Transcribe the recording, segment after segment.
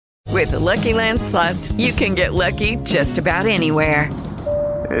With the Lucky Land Slots, you can get lucky just about anywhere.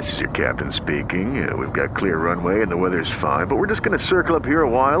 This is your captain speaking. We've got clear runway and the weather's fine, but we're just going to circle up here a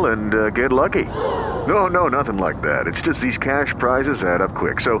while and get lucky. No, nothing like that. It's just these cash prizes add up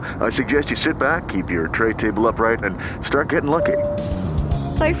quick. So I suggest you sit back, keep your tray table upright, and start getting lucky.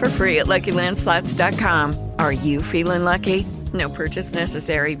 Play for free at LuckyLandSlots.com. Are you feeling lucky? No purchase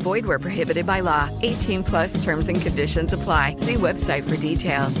necessary. Void where prohibited by law. 18 plus terms and conditions apply. See website for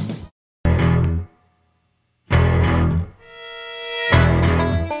details.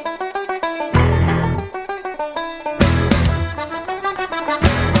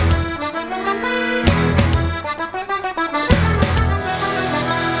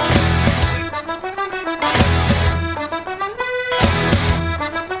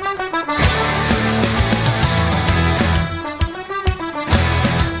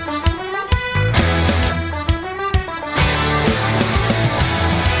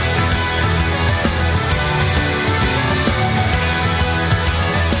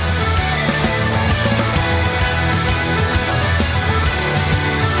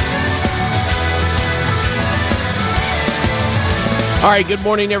 All right, good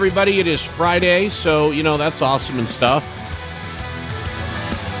morning, everybody. It is Friday, so, that's awesome and stuff.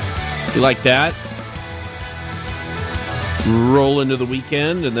 You like that? Roll into the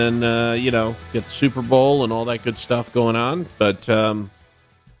weekend and then, get the Super Bowl and all that good stuff going on. But,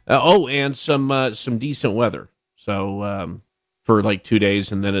 and some decent weather. So, for like 2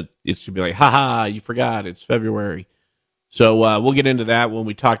 days, and then it's going to be like, ha, you forgot, it's February. So, we'll get into that when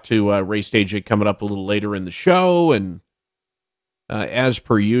we talk to Ray Stagey coming up a little later in the show, and as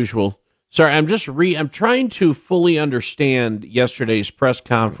per usual. Sorry, I'm trying to fully understand yesterday's press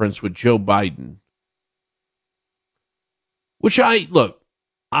conference with Joe Biden. Which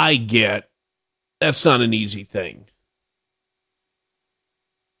I get. That's not an easy thing.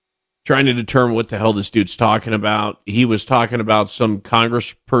 Trying to determine what the hell this dude's talking about. He was talking about some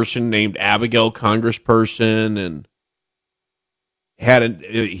congressperson named Abigail Congressperson, and he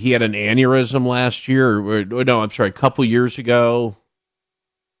had an aneurysm last year, a couple years ago.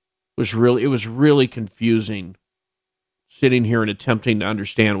 It was really confusing sitting here and attempting to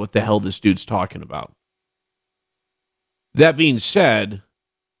understand what the hell this dude's talking about. That being said,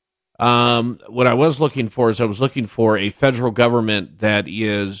 what I was looking for a federal government that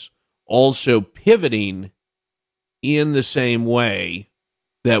is also pivoting in the same way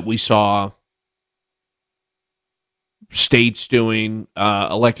that we saw states doing,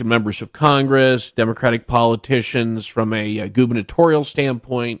 elected members of Congress, Democratic politicians from a gubernatorial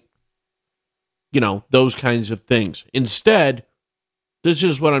standpoint, those kinds of things. Instead, this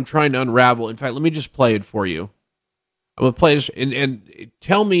is what I'm trying to unravel. In fact, let me just play it for you. I'm going to play this, and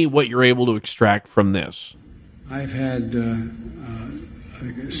tell me what you're able to extract from this. I've had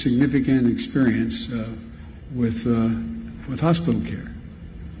a significant experience with hospital care.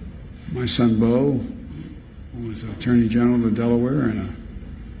 My son, Bo, was Attorney General of Delaware and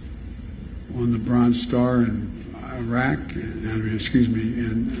won the Bronze Star in Iraq,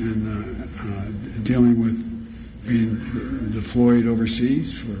 dealing with being deployed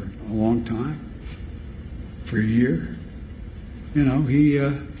overseas for a long time, for a year.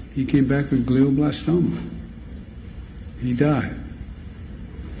 He came back with glioblastoma. He died.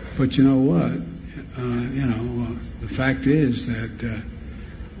 But you know what? The fact is that,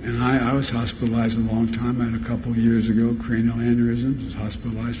 and I was hospitalized a long time. I had a couple of years ago, cranial aneurysms, was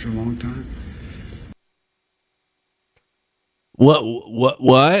hospitalized for a long time.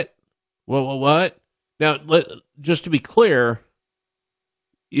 What? Now, just to be clear,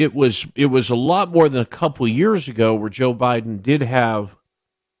 it was a lot more than a couple of years ago where Joe Biden did have,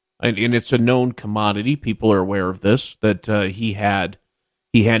 and it's a known commodity. People are aware of this, that he had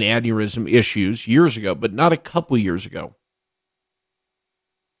aneurysm issues years ago, but not a couple of years ago.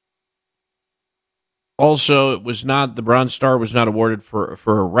 Also, the Bronze Star was not awarded for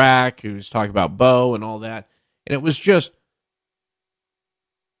Iraq. He was talking about Bo and all that, and it was just.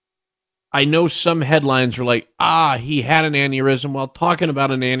 I know some headlines are like, he had an aneurysm, while talking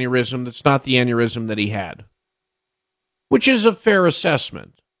about an aneurysm that's not the aneurysm that he had. Which is a fair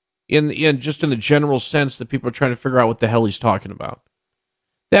assessment, in the general sense that people are trying to figure out what the hell he's talking about.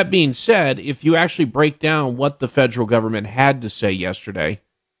 That being said, if you actually break down what the federal government had to say yesterday,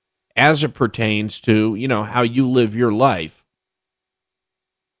 as it pertains to, how you live your life,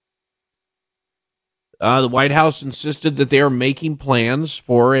 the White House insisted that they are making plans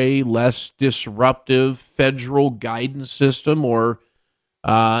for a less disruptive federal guidance system, or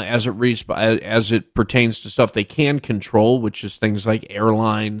as it pertains to stuff they can control, which is things like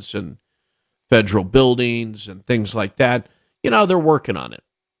airlines and federal buildings and things like that. They're working on it.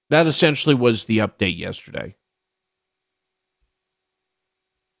 That essentially was the update yesterday.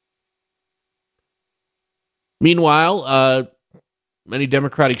 Meanwhile, many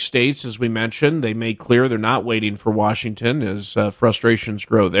Democratic states, as we mentioned, they made clear they're not waiting for Washington as frustrations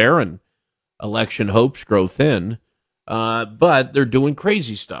grow there and election hopes grow thin. But they're doing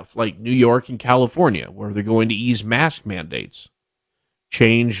crazy stuff like New York and California, where they're going to ease mask mandates,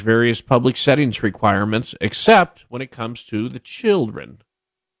 change various public settings requirements, except when it comes to the children.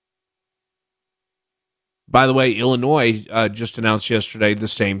 By the way, Illinois just announced yesterday the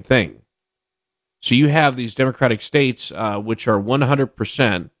same thing. So you have these Democratic states which are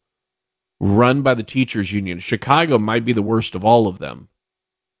 100% run by the teachers union. Chicago might be the worst of all of them.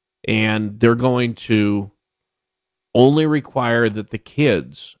 And they're going to only require that the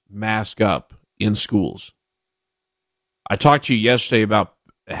kids mask up in schools. I talked to you yesterday about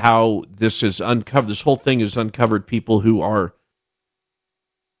how this whole thing has uncovered people who are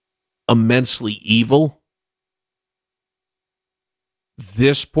immensely evil.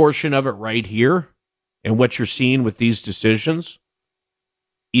 This portion of it right here, and what you're seeing with these decisions,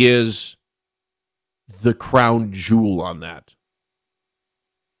 is the crown jewel on that.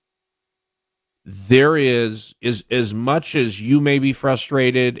 There is as much as you may be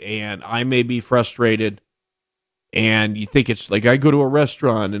frustrated and I may be frustrated, and you think it's like I go to a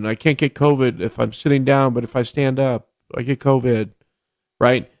restaurant and I can't get COVID if I'm sitting down, but if I stand up, I get COVID,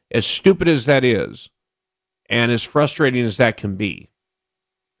 right? As stupid as that is, and as frustrating as that can be,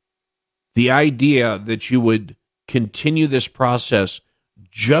 the idea that you would continue this process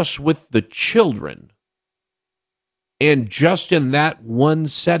just with the children and just in that one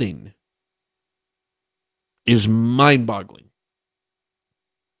setting is mind-boggling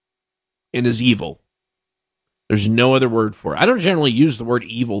and is evil. There's no other word for it. I don't generally use the word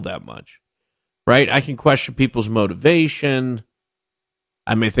evil that much, right? I can question people's motivation.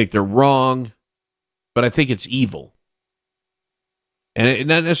 I may think they're wrong, but I think it's evil. And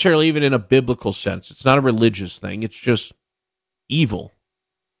not necessarily even in a biblical sense. It's not a religious thing. It's just evil.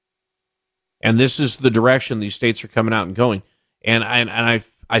 And this is the direction these states are coming out and going. And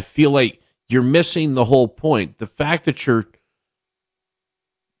I feel like you're missing the whole point. The fact that you're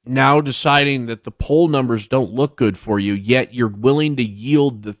now deciding that the poll numbers don't look good for you, yet you're willing to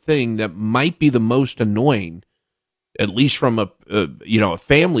yield the thing that might be the most annoying, at least from a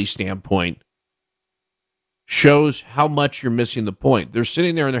family standpoint, shows how much you're missing the point. They're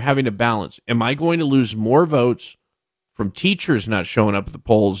sitting there and they're having to balance. Am I going to lose more votes from teachers not showing up at the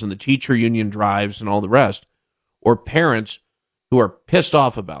polls and the teacher union drives and all the rest, or parents who are pissed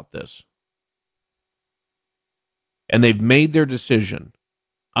off about this? And they've made their decision.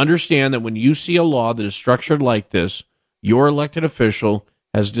 Understand that when you see a law that is structured like this, your elected official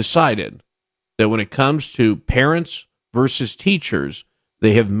has decided that when it comes to parents versus teachers,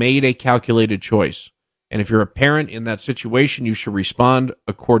 they have made a calculated choice. And if you're a parent in that situation, you should respond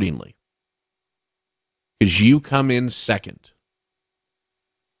accordingly. Because you come in second.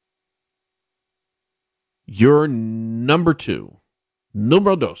 You're number two.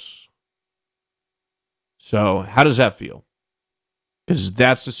 Numero dos. So how does that feel? Because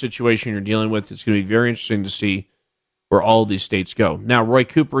that's the situation you're dealing with. It's going to be very interesting to see where all of these states go. Now, Roy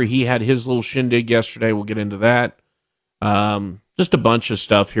Cooper, he had his little shindig yesterday. We'll get into that. Just a bunch of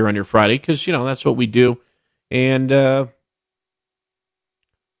stuff here on your Friday because, that's what we do. And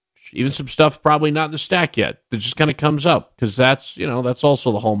even some stuff probably not in the stack yet that just kind of comes up because that's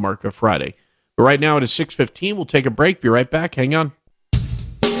also the hallmark of Friday. But right now it is 6:15. We'll take a break. Be right back. Hang on.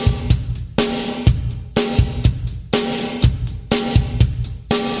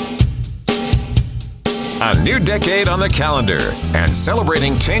 A new decade on the calendar and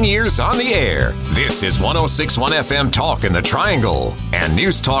celebrating 10 years on the air. This is 106.1 FM Talk in the Triangle and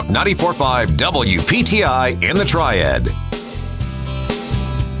News Talk 94.5 WPTI in the Triad.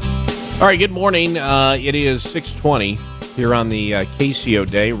 All right, good morning. It is 6:20 here on the KCO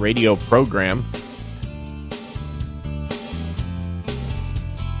Day radio program.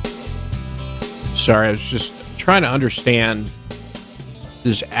 Sorry, I was just trying to understand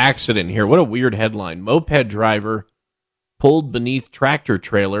this accident here. What a weird headline. Moped driver pulled beneath tractor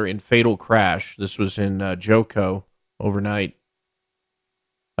trailer in fatal crash. This was in Joco overnight.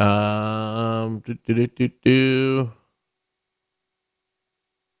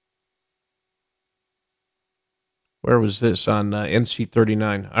 Where was this? On NC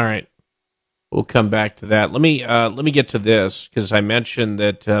 39. All right. We'll come back to that. Let me get to this because I mentioned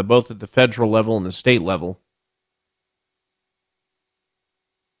that both at the federal level and the state level,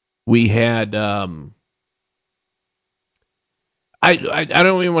 we had, I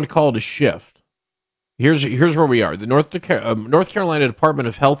don't even want to call it a shift. here's where we are. The North Carolina Department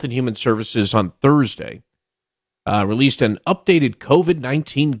of Health and Human Services on Thursday released an updated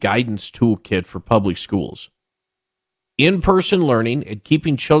COVID-19 guidance toolkit for public schools. In-person learning and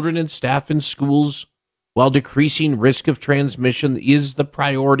keeping children and staff in schools while decreasing risk of transmission is the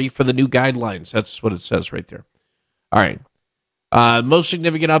priority for the new guidelines. That's what it says right there. All right. Most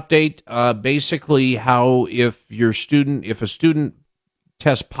significant update, basically how if a student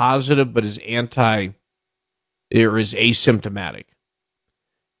tests positive but is asymptomatic.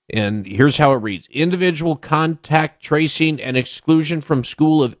 And here's how it reads. Individual contact tracing and exclusion from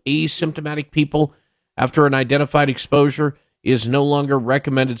school of asymptomatic people after an identified exposure is no longer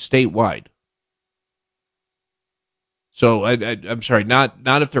recommended statewide. So I'm sorry, not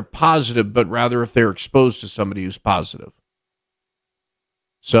if they're positive, but rather if they're exposed to somebody who's positive.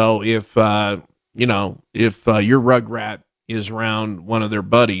 So if your rugrat is around one of their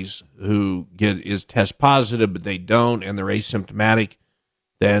buddies who is test positive, but they don't, and they're asymptomatic,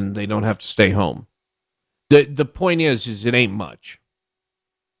 then they don't have to stay home. The point is it ain't much.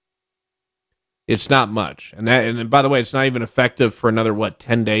 It's not much, and by the way, it's not even effective for another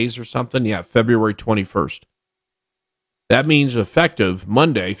 10 days or something. Yeah, February 21st. That means effective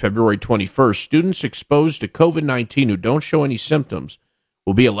Monday, February 21st, students exposed to COVID-19 who don't show any symptoms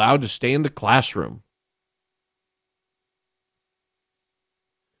will be allowed to stay in the classroom.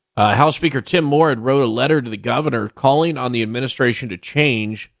 House Speaker Tim Moore had wrote a letter to the governor calling on the administration to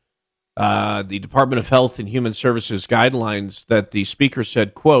change the Department of Health and Human Services guidelines that the speaker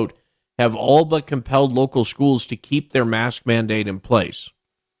said, quote, have all but compelled local schools to keep their mask mandate in place,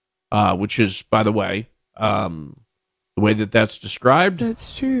 which is, by the way, the way that's described.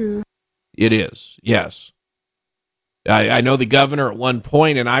 That's true. It is, yes. I know the governor at one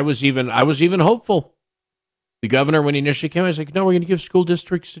point, and I was even hopeful. The governor, when he initially came, I was like, no, we're going to give school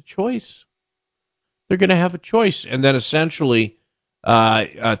districts a choice. They're going to have a choice. And then essentially,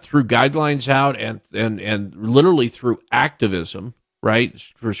 through guidelines out and literally through activism, right,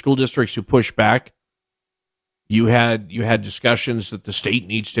 for school districts who push back, you had discussions that the state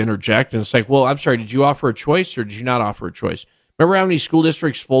needs to interject. And it's like, well, I'm sorry, did you offer a choice or did you not offer a choice? Remember how many school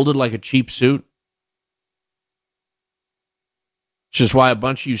districts folded like a cheap suit? Which is why a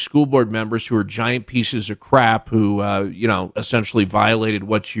bunch of you school board members who are giant pieces of crap who, essentially violated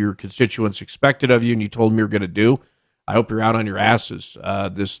what your constituents expected of you and you told them you were going to do. I hope you're out on your asses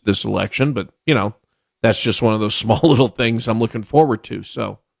this election. But, that's just one of those small little things I'm looking forward to.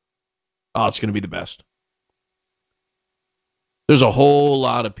 So, it's going to be the best. There's a whole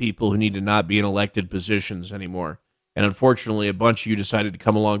lot of people who need to not be in elected positions anymore. And unfortunately, a bunch of you decided to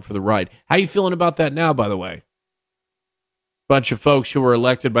come along for the ride. How are you feeling about that now, by the way? Bunch of folks who were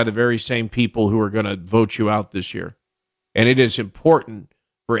elected by the very same people who are going to vote you out this year. And it is important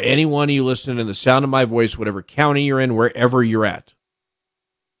for any one of you listening to the sound of my voice, whatever county you're in, wherever you're at,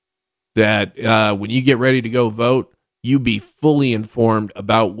 that when you get ready to go vote, you be fully informed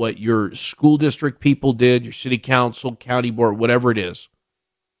about what your school district people did, your city council, county board, whatever it is,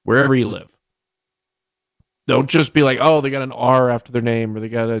 wherever you live. Don't just be like, oh, they got an R after their name or they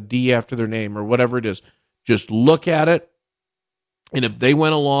got a D after their name or whatever it is. Just look at it. And if they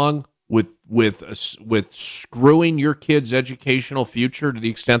went along with screwing your kid's educational future to the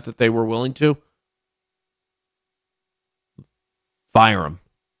extent that they were willing to, fire them.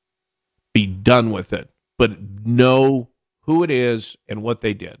 Be done with it. But know who it is and what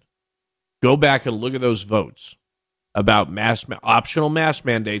they did. Go back and look at those votes about optional mask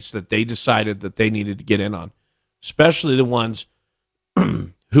mandates that they decided that they needed to get in on, especially the ones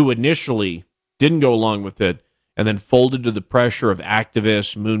who initially didn't go along with it and then folded to the pressure of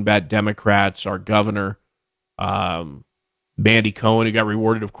activists, moonbat Democrats, our governor, Mandy Cohen, who got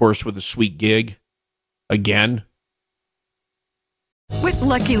rewarded, of course, with a sweet gig again. With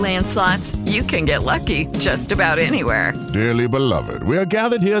Lucky Land Slots, you can get lucky just about anywhere. Dearly beloved, we are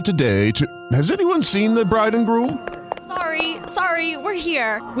gathered here today to... Has anyone seen the bride and groom? Sorry, we're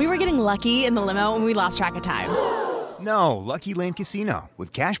here. We were getting lucky in the limo and we lost track of time. No, Lucky Land Casino,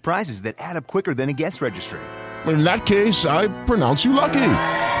 with cash prizes that add up quicker than a guest registry. In that case, I pronounce you lucky.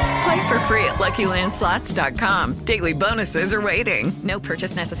 Play for free at LuckyLandSlots.com. Daily bonuses are waiting. No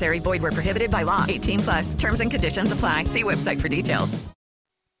purchase necessary. Void where prohibited by law. 18+. Terms and conditions apply. See website for details.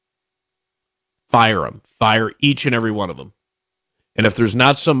 Fire them. Fire each and every one of them. And if there's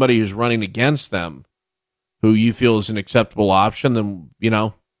not somebody who's running against them who you feel is an acceptable option, then,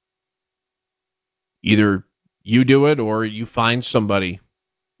 either you do it or you find somebody,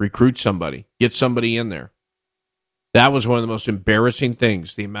 recruit somebody, get somebody in there. That was one of the most embarrassing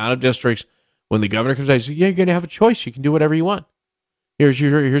things. The amount of districts, when the governor comes out, he says, yeah, you're going to have a choice. You can do whatever you want. Here's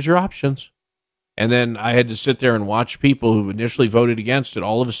your options. And then I had to sit there and watch people who initially voted against it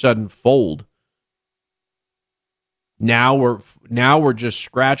all of a sudden fold. Now we're just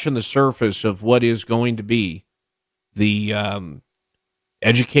scratching the surface of what is going to be the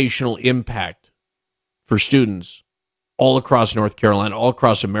educational impact for students all across North Carolina, all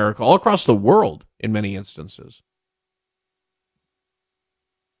across America, all across the world in many instances.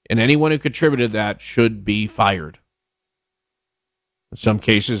 And anyone who contributed that should be fired. In some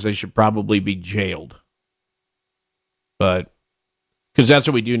cases, they should probably be jailed. But, because that's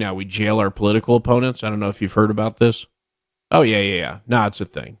what we do now. We jail our political opponents. I don't know if you've heard about this. Oh, yeah. No, it's a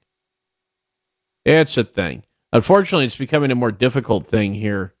thing. It's a thing. Unfortunately, it's becoming a more difficult thing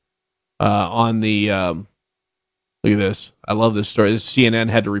here on the, look at this. I love this story. CNN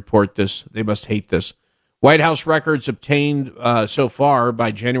had to report this. They must hate this. White House records obtained so far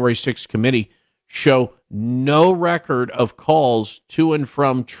by January 6th committee show no record of calls to and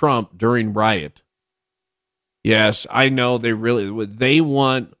from Trump during riot. Yes, I know they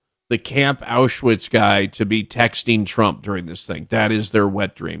want the Camp Auschwitz guy to be texting Trump during this thing. That is their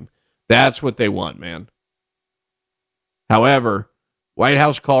wet dream. That's what they want, man. However, White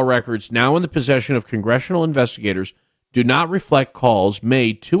House call records now in the possession of congressional investigators do not reflect calls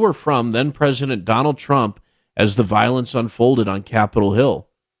made to or from then-President Donald Trump as the violence unfolded on Capitol Hill,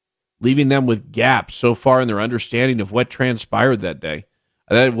 leaving them with gaps so far in their understanding of what transpired that day.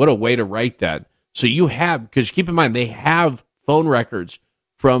 What a way to write that. So you have, because keep in mind, they have phone records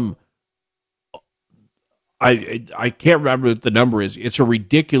from, I can't remember what the number is. It's a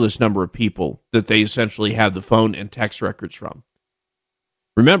ridiculous number of people that they essentially have the phone and text records from.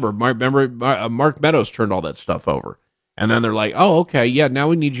 Remember Mark Meadows turned all that stuff over. And then they're like, oh, okay, yeah, now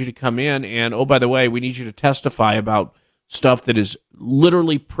we need you to come in. And, oh, by the way, we need you to testify about stuff that is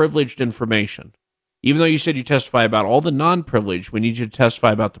literally privileged information. Even though you said you testify about all the non-privileged, we need you to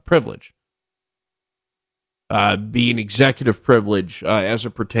testify about the privilege. Being executive privilege as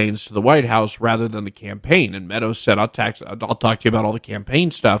it pertains to the White House rather than the campaign. And Meadows said, I'll talk to you about all the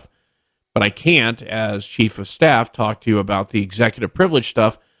campaign stuff, but I can't, as chief of staff, talk to you about the executive privilege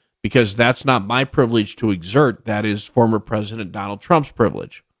stuff, because that's not my privilege to exert. That is former President Donald Trump's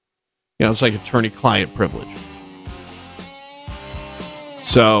privilege. You know, it's like attorney-client privilege.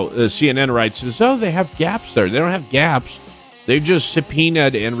 So CNN writes, they have gaps there. They don't have gaps. They've just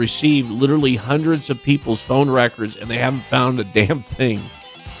subpoenaed and received literally hundreds of people's phone records, and they haven't found a damn thing.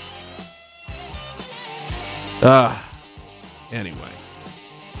 Anyway.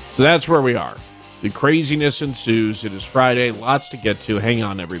 So that's where we are. The craziness ensues. It is Friday. Lots to get to. Hang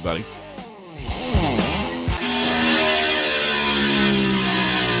on, everybody.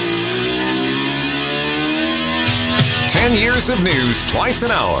 Ten years of news twice an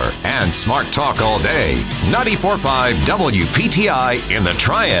hour and smart talk all day. 94.5 WPTI in the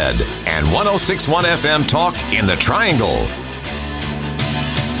Triad and 106.1 FM Talk in the Triangle.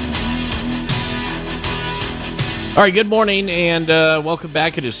 All right, good morning, and welcome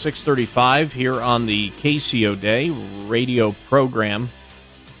back. It is 6:35 here on the KCO Day radio program.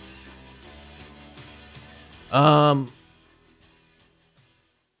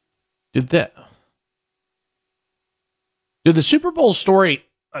 Did the Super Bowl story...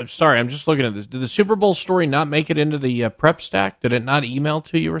 I'm sorry, I'm just looking at this. Did the Super Bowl story not make it into the prep stack? Did it not email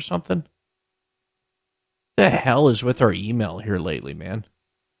to you or something? What the hell is with our email here lately, man?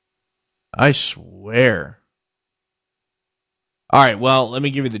 I swear. All right, well, let me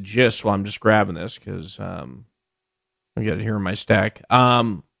give you the gist while I'm just grabbing this, because I got it here in my stack.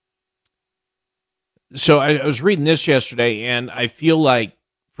 So I was reading this yesterday, and I feel like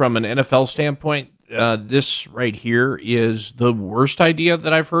from an NFL standpoint, this right here is the worst idea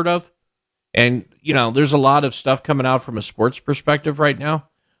that I've heard of. And, you know, there's a lot of stuff coming out from a sports perspective right now.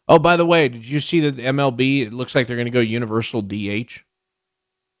 Oh, by the way, did you see that MLB, it looks like they're going to go universal DH?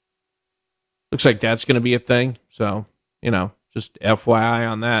 Looks like that's going to be a thing. So, you know. Just FYI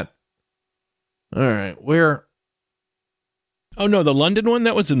on that. All right, where? Oh no, the London one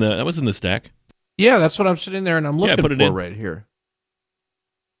that was in the stack. Yeah, that's what I'm sitting there and I'm looking for in. Right here.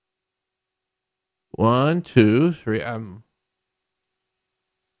 1, 2, 3.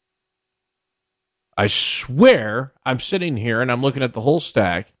 I swear I'm sitting here and I'm looking at the whole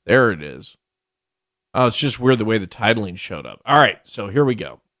stack. There it is. Oh, it's just weird the way the titling showed up. All right, so here we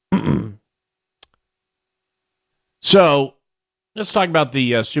go. So. Let's talk about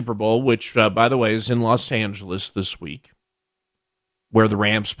the Super Bowl, which, by the way, is in Los Angeles this week, where the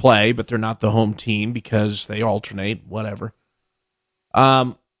Rams play, but they're not the home team because they alternate, whatever.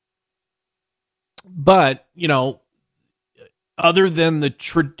 But, you know, other than the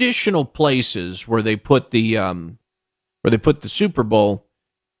traditional places where they put the Super Bowl,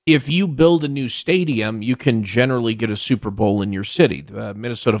 if you build a new stadium, you can generally get a Super Bowl in your city. The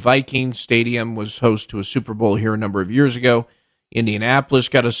Minnesota Vikings stadium was host to a Super Bowl here a number of years ago. Indianapolis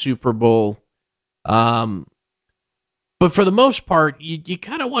got a Super Bowl. But for the most part, you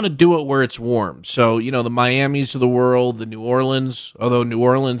kind of want to do it where it's warm. So, the Miamis of the world, the New Orleans, although New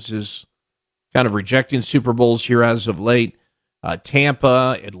Orleans is kind of rejecting Super Bowls here as of late.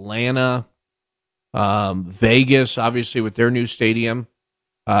 Tampa, Atlanta, Vegas, obviously with their new stadium.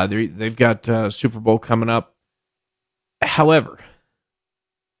 They've got Super Bowl coming up. However,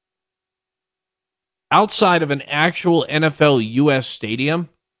 outside of an actual NFL U.S. stadium,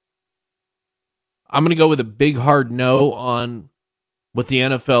 I'm going to go with a big hard no on what the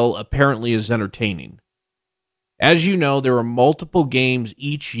NFL apparently is entertaining. As you know, there are multiple games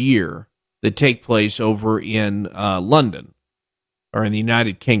each year that take place over in London, or in the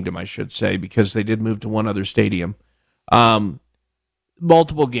United Kingdom, I should say, because they did move to one other stadium.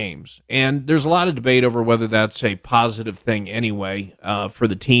 Multiple games. And there's a lot of debate over whether that's a positive thing anyway for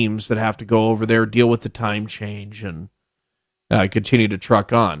the teams that have to go over there, deal with the time change, and continue to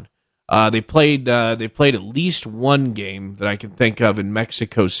truck on. They played at least one game that I can think of in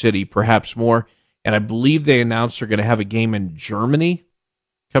Mexico City, perhaps more. And I believe they announced they're going to have a game in Germany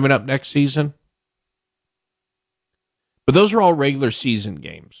coming up next season. But those are all regular season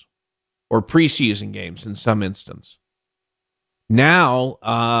games or preseason games in some instance. Now,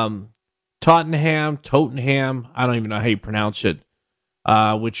 Tottenham, I don't even know how you pronounce it,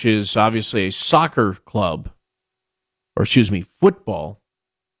 which is obviously a soccer club, football,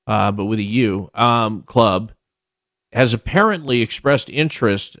 but with a U, club, has apparently expressed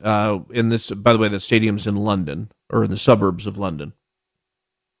interest in this. By the way, that stadium's in London, or in the suburbs of London.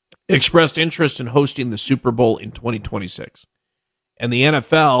 Expressed interest in hosting the Super Bowl in 2026. And the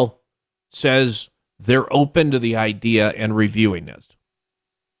NFL says they're open to the idea and reviewing it.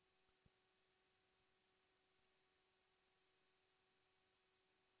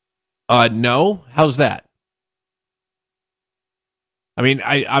 No? How's that? I mean,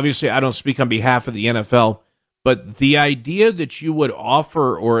 I don't speak on behalf of the NFL, but the idea that you would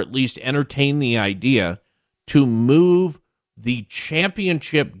offer, or at least entertain the idea, to move the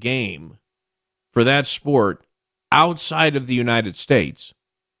championship game for that sport outside of the United States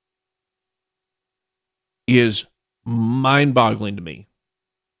is mind-boggling to me.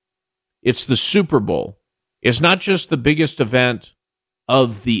 It's the Super Bowl. It's not just the biggest event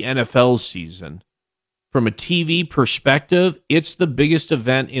of the NFL season. From a TV perspective, it's the biggest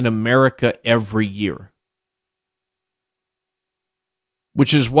event in America every year.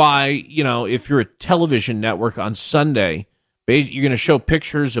 Which is why, if you're a television network on Sunday, you're going to show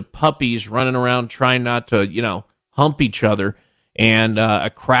pictures of puppies running around trying not to, hump each other, and a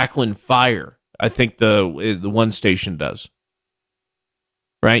crackling fire. I think the one station does.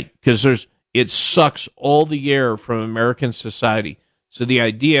 Right? Because it sucks all the air from American society. So the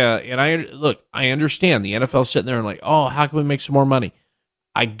idea, and I understand the NFL sitting there and like, oh, how can we make some more money?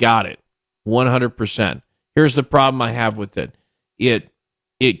 I got it, 100%. Here's the problem I have with it.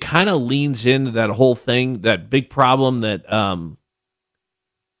 It kind of leans into that whole thing, that big problem that I'm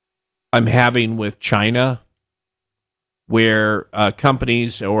having with China, where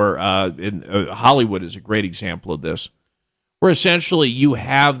companies, or Hollywood is a great example of this, where essentially you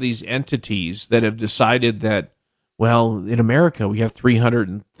have these entities that have decided that, well, in America we have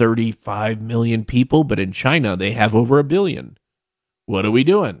 335 million people, but in China they have over 1 billion. What are we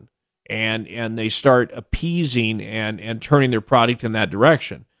doing? And they start appeasing and turning their product in that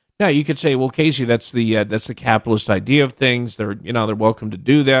direction. Now you could say, well, Casey, that's the capitalist idea of things. They're welcome to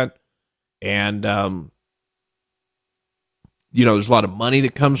do that, and there's a lot of money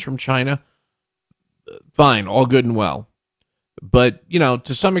that comes from China. Fine, all good and well, but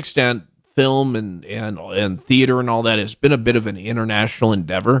to some extent, film and theater and all that has been a bit of an international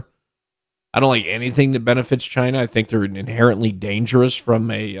endeavor. I don't like anything that benefits China. I think they're inherently dangerous from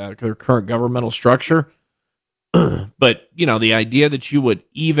their current governmental structure. But, the idea that you would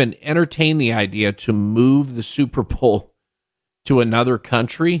even entertain the idea to move the Super Bowl to another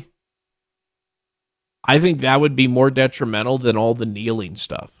country, I think that would be more detrimental than all the kneeling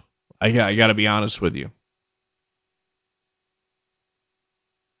stuff. I got to be honest with you.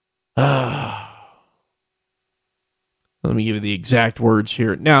 Let me give you the exact words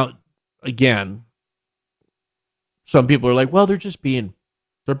here. Now, again, some people are like, well, they're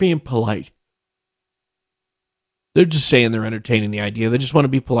being polite. They're just saying they're entertaining the idea. They just want to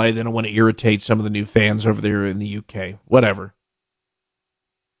be polite. They don't want to irritate some of the new fans over there in the UK. Whatever.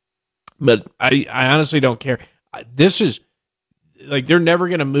 But I honestly don't care. This is, like, they're never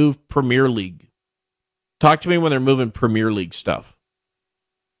going to move Premier League. Talk to me when they're moving Premier League stuff.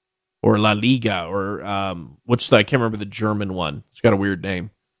 or La Liga, or I can't remember the German one. It's got a weird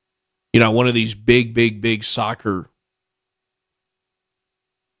name. One of these big soccer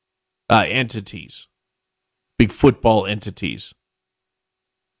entities, big football entities,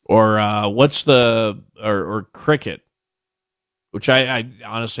 or or cricket, which I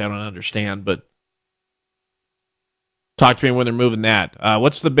honestly I don't understand, but talk to me when they're moving that.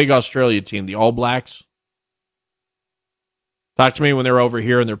 What's the big Australia team? The All Blacks? Talk to me when they're over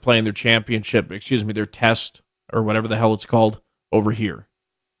here and they're playing their championship, their test, or whatever the hell it's called, over here.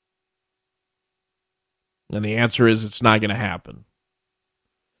 And the answer is it's not going to happen.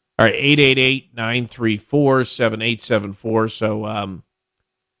 All right, 888-934-7874. So,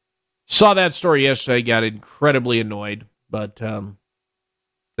 saw that story yesterday, got incredibly annoyed, but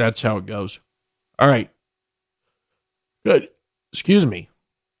that's how it goes. All right. Good. Excuse me.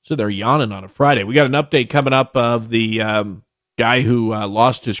 So they're yawning on a Friday. We got an update coming up of the guy who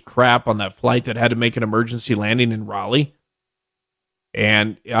lost his crap on that flight that had to make an emergency landing in Raleigh.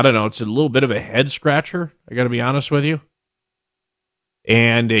 And I don't know, it's a little bit of a head scratcher, I got to be honest with you.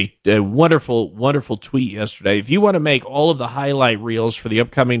 And a wonderful, wonderful tweet yesterday. If you want to make all of the highlight reels for the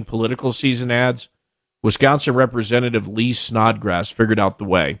upcoming political season ads, Wisconsin Representative Lee Snodgrass figured out the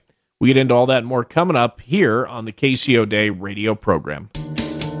way. We get into all that and more coming up here on the KCO Day radio program.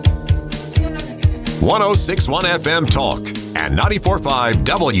 106.1 FM Talk and 94.5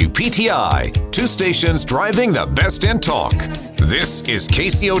 WPTI. Two stations driving the best in talk. This is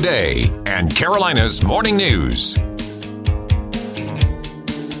KCO Day and Carolina's Morning News.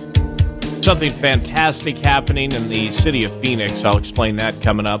 Something fantastic happening in the city of Phoenix. I'll explain that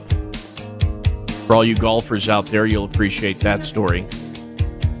coming up. For all you golfers out there, you'll appreciate that story.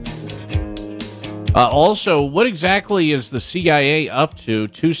 Also, what exactly is the CIA up to?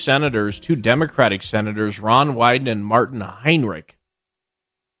 Two Democratic senators, Ron Wyden and Martin Heinrich,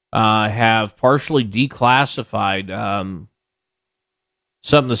 have partially declassified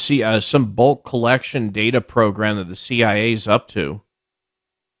some bulk collection data program that the CIA is up to.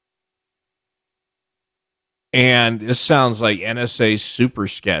 And this sounds like NSA's super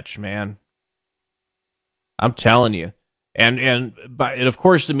sketch, man. I'm telling you. And of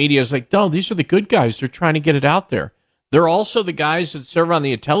course the media is like, no, these are the good guys. They're trying to get it out there. They're also the guys that serve on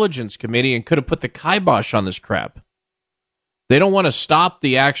the Intelligence Committee and could have put the kibosh on this crap. They don't want to stop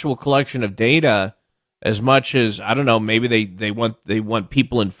the actual collection of data as much as, I don't know, maybe they want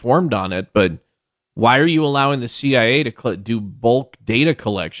people informed on it, but why are you allowing the CIA to do bulk data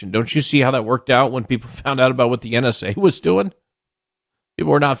collection? Don't you see how that worked out when people found out about what the NSA was doing?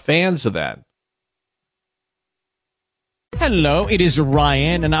 People were not fans of that. Hello, it is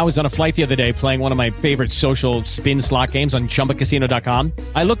Ryan, and I was on a flight the other day playing one of my favorite social spin slot games on ChumbaCasino.com.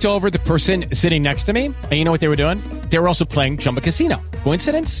 I looked over at the person sitting next to me, and you know what they were doing? They were also playing Chumba Casino.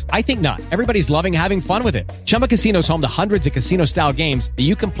 Coincidence? I think not. Everybody's loving having fun with it. Chumba Casino is home to hundreds of casino-style games that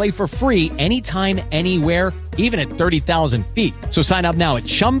you can play for free anytime, anywhere, even at 30,000 feet. So sign up now at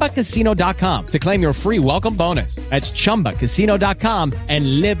ChumbaCasino.com to claim your free welcome bonus. That's ChumbaCasino.com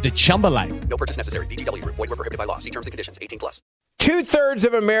and live the Chumba life. No purchase necessary. VGW. Void where prohibited by law. See terms and conditions. 18+. 2/3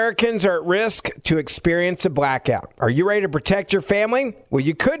 of Americans are at risk to experience a blackout. Are you ready to protect your family? Well,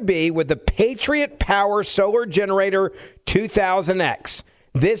 you could be with the Patriot Power Solar Generator 2000X.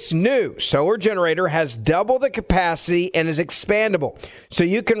 This new solar generator has double the capacity and is expandable, so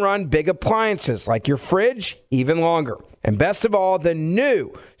you can run big appliances like your fridge even longer. And best of all, the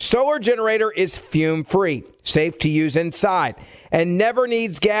new solar generator is fume-free, safe to use inside, and never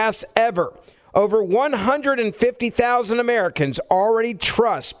needs gas ever. Over 150,000 Americans already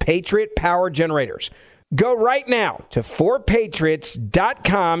trust Patriot Power Generators. Go right now to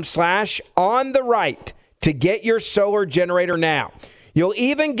 4patriots.com/ontherright to get your solar generator now. You'll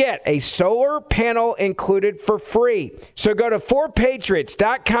even get a solar panel included for free. So go to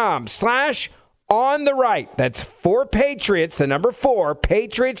 4patriots.com/ontherright. That's 4patriots, the number 4,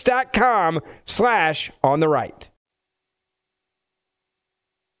 patriots.com/ontherright.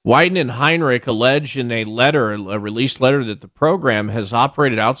 Wyden and Heinrich allege in a released letter, that the program has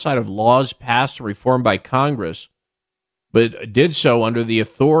operated outside of laws passed or reformed by Congress, but did so under the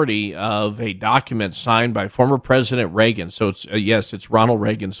authority of a document signed by former President Reagan. So it's it's Ronald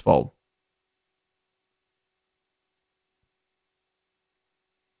Reagan's fault.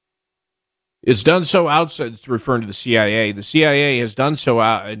 It's done so outside, it's referring to the CIA. The CIA has done so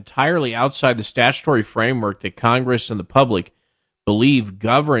entirely outside the statutory framework that Congress and the public believe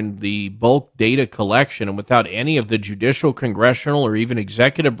govern the bulk data collection, and without any of the judicial, congressional, or even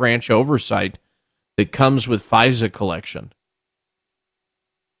executive branch oversight that comes with FISA collection.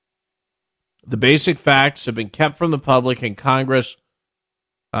 The basic facts have been kept from the public, and Congress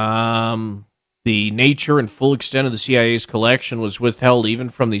The nature and full extent of the CIA's collection was withheld even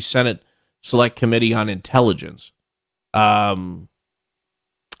from the Senate Select Committee on Intelligence. I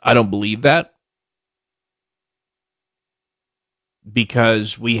don't believe that,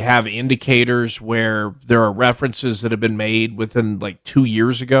 because we have indicators where there are references that have been made within like 2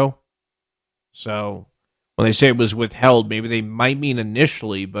 years ago. So when they say it was withheld, maybe they might mean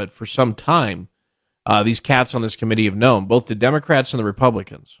initially, but for some time, these cats on this committee have known, both the Democrats and the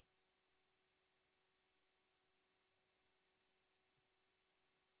Republicans.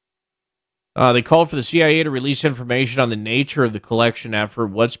 They called for the CIA to release information on the nature of the collection effort,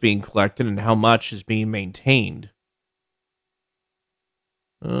 what's being collected, and how much is being maintained.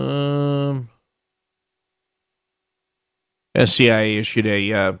 The CIA issued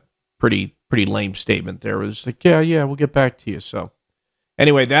a pretty lame statement there. It was like, yeah, we'll get back to you. So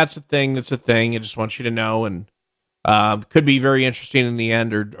anyway, that's a thing. I just want you to know, and could be very interesting in the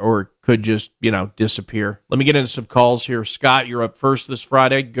end, or could just, disappear. Let me get into some calls here. Scott, you're up first this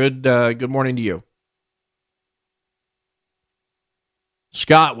Friday. Good morning to you.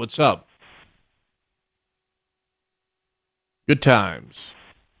 Scott, what's up? Good times.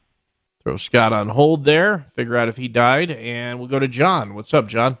 Throw Scott on hold there, figure out if he died, and we'll go to John. What's up,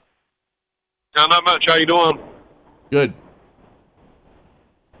 John? Not much. How you doing? Good.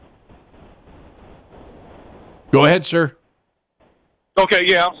 Go ahead, sir. Okay,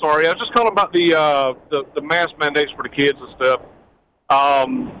 yeah, I'm sorry. I was just calling about the mask mandates for the kids and stuff.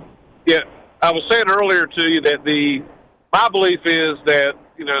 Yeah, I was saying earlier to you that my belief is that,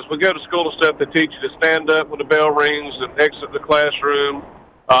 as we go to school and stuff, they teach you to stand up when the bell rings and exit the classroom,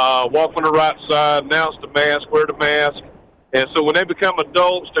 walk on the right side, announce the mask, wear the mask. And so when they become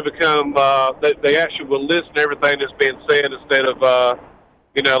adults, they actually will listen to everything that's being said instead of,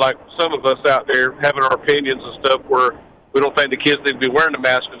 like some of us out there having our opinions and stuff where we don't think the kids need to be wearing the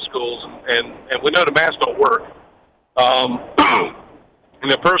mask in schools, and we know the mask don't work.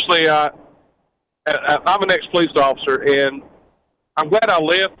 Personally, I'm an ex-police officer, and I'm glad I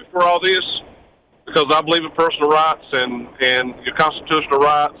left before all this, because I believe in personal rights and your constitutional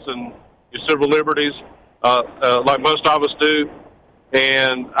rights and your civil liberties, like most of us do.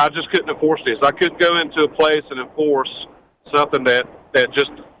 And I just couldn't enforce this. I couldn't go into a place and enforce something that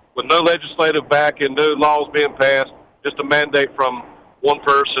just, with no legislative backing, no laws being passed, just a mandate from one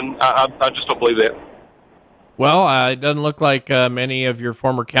person. I just don't believe that. Well, it doesn't look like many of your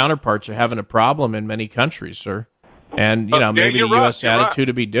former counterparts are having a problem in many countries, sir. And, maybe the U.S. attitude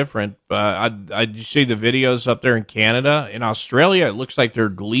would be different. I see the videos up there in Canada. In Australia, it looks like they're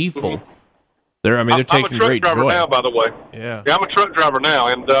gleeful. Mm-hmm. They're taking great joy. I'm a truck driver now, by the way. Yeah, I'm a truck driver now.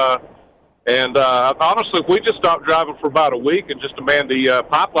 And honestly, if we just stop driving for about a week and just demand the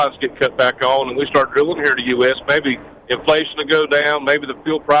pipelines get cut back on and we start drilling here in the U.S., maybe inflation will go down, maybe the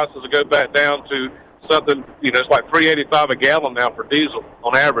fuel prices will go back down to something, it's like $3.85 a gallon now for diesel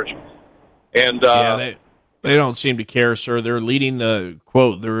on average. And they don't seem to care, sir. They're leading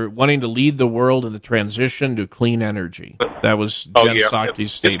they're wanting to lead the world in the transition to clean energy. That was Jen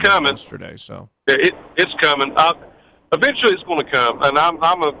Psaki's statement yesterday. So it's coming. Eventually, it's going to come, and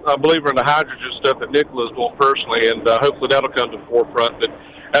I'm a believer in the hydrogen stuff that Nicola's doing personally, and hopefully that'll come to the forefront.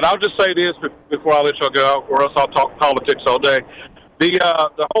 And I'll just say this before I let y'all go, or else I'll talk politics all day.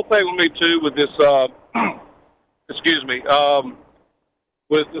 The whole thing with me too with this,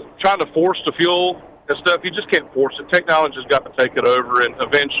 with trying to force the fuel and stuff, you just can't force it. Technology's got to take it over, and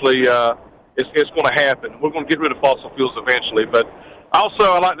eventually it's going to happen. We're going to get rid of fossil fuels eventually. But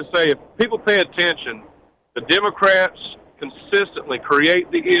also, I like to say, if people pay attention, the Democrats consistently create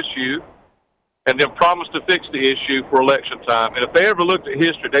the issue and then promise to fix the issue for election time. And if they ever looked at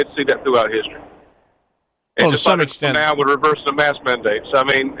history, they'd see that throughout history. And to some extent, now with reversing the mask mandates. I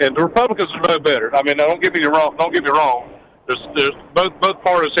mean, and the Republicans are no better. I mean, don't get me wrong. There's both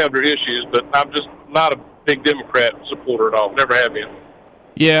parties have their issues, but I'm just not a big Democrat supporter at all. Never have been.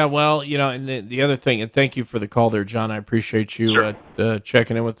 Yeah, well, and the other thing, and thank you for the call there, John. I appreciate you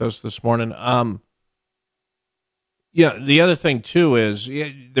checking in with us this morning. Yeah, the other thing too is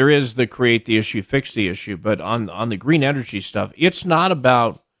there is the create the issue, fix the issue, but on the green energy stuff, it's not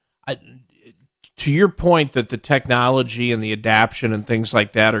about. To your point that the technology and the adaption and things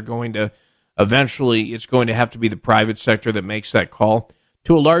like that are going to eventually, it's going to have to be the private sector that makes that call.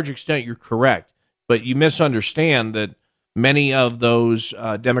 To a large extent, you're correct, but you misunderstand that many of those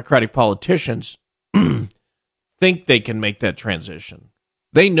Democratic politicians think they can make that transition.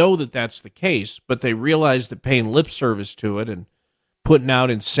 They know that that's the case, but they realize that paying lip service to it and putting out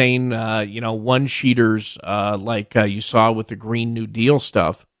insane, one-sheeters like you saw with the Green New Deal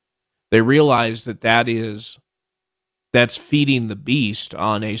stuff, they realize that is that's feeding the beast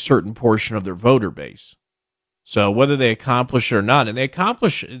on a certain portion of their voter base. So whether they accomplish it or not, and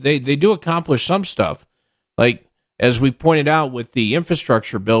they do accomplish some stuff, like as we pointed out with the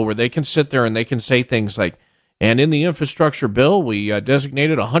infrastructure bill, where they can sit there and they can say things like, and in the infrastructure bill, we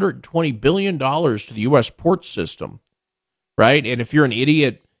designated $120 billion to the U.S. port system, right? And if you're an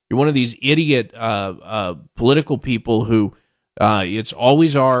idiot, you're one of these idiot political people who it's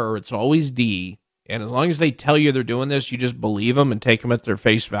always R or it's always D, and as long as they tell you they're doing this, you just believe them and take them at their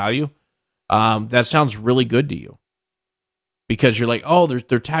face value. That sounds really good to you because you're like, oh,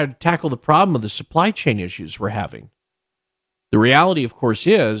 they're tackle the problem of the supply chain issues we're having. The reality, of course,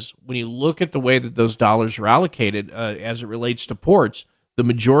 is when you look at the way that those dollars are allocated as it relates to ports, the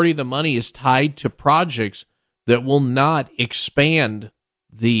majority of the money is tied to projects that will not expand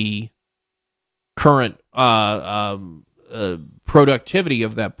the current productivity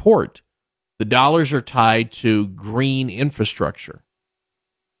of that port. The dollars are tied to green infrastructure.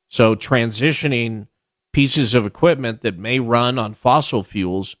 So transitioning pieces of equipment that may run on fossil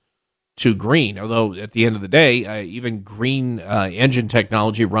fuels to green, although at the end of the day, even green engine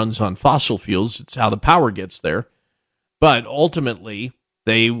technology runs on fossil fuels. It's how the power gets there. But ultimately,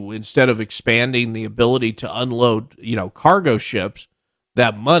 they, instead of expanding the ability to unload, cargo ships,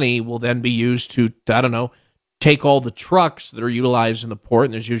 that money will then be used to, take all the trucks that are utilized in the port,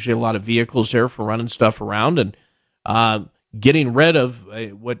 and there's usually a lot of vehicles there for running stuff around, and getting rid of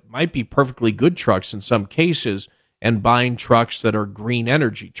what might be perfectly good trucks in some cases and buying trucks that are green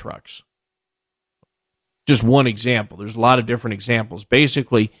energy trucks. Just one example. There's a lot of different examples.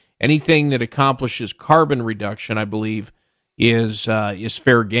 Basically, anything that accomplishes carbon reduction, I believe, is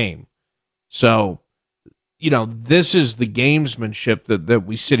fair game. So, this is the gamesmanship that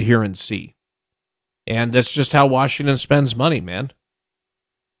we sit here and see. And that's just how Washington spends money, man.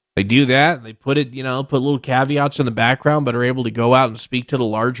 They do that. They put it, put little caveats in the background, but are able to go out and speak to the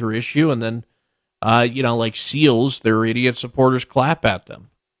larger issue. And then, like SEALs, their idiot supporters clap at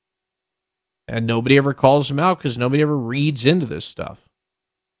them. And nobody ever calls them out because nobody ever reads into this stuff.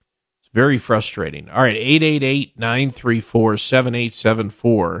 It's very frustrating. All right,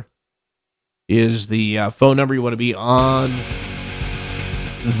 888-934-7874 is the phone number you want to be on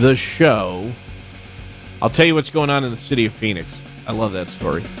the show. I'll tell you what's going on in the city of Phoenix. I love that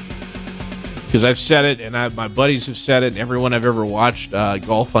story. Because I've said it, and my buddies have said it, and everyone I've ever watched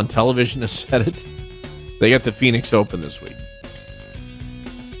golf on television has said it. They got the Phoenix Open this week.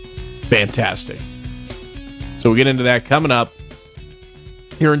 It's fantastic. So we'll get into that coming up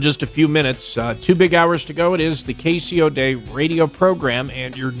here in just a few minutes. 2 big hours to go. It is the KCO Day radio program,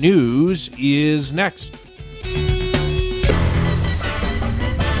 and your news is next.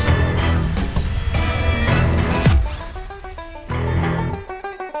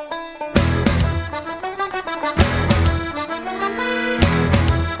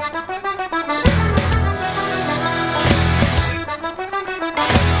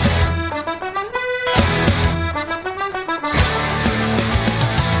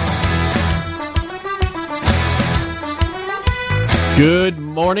 Good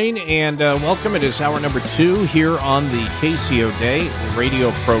morning and welcome. It is hour number 2 here on the KCO Day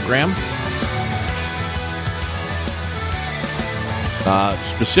radio program.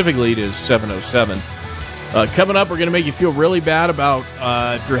 Specifically, it is 7:07. Coming up, we're going to make you feel really bad about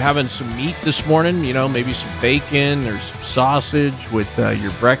if you're having some meat this morning, maybe some bacon or some sausage with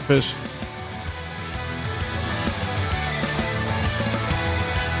your breakfast.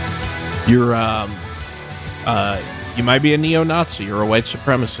 You might be a neo-Nazi or a white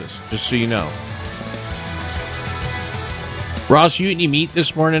supremacist, just so you know. Ross, you eat any meat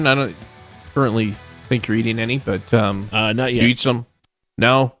this morning? I don't currently think you're eating any, but not yet. You eat some?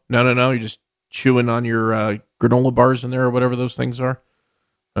 No. You're just chewing on your granola bars in there or whatever those things are?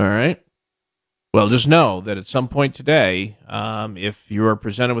 All right. Well, just know that at some point today, if you are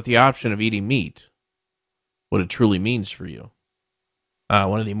presented with the option of eating meat, what it truly means for you.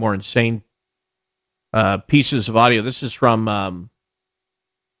 One of the more insane pieces of audio. This is from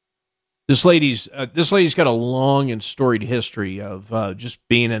this lady's got a long and storied history of just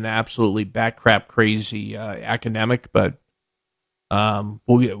being an absolutely backcrap crazy academic, but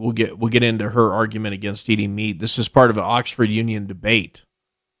we'll get into her argument against eating meat. This is part of an Oxford Union debate,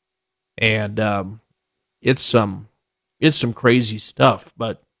 and it's some crazy stuff.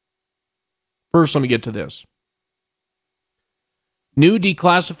 But first, let me get to this. New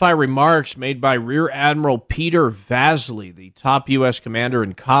declassified remarks made by Rear Admiral Peter Vasily, the top U.S. commander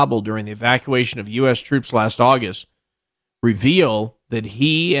in Kabul during the evacuation of U.S. troops last August, reveal that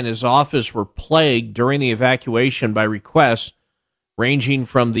he and his office were plagued during the evacuation by requests ranging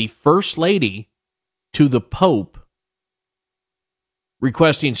from the First Lady to the Pope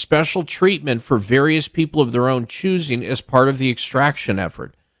requesting special treatment for various people of their own choosing as part of the extraction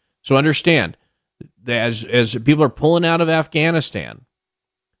effort. So understand, as people are pulling out of Afghanistan,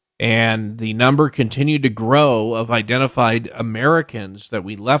 and the number continued to grow of identified Americans that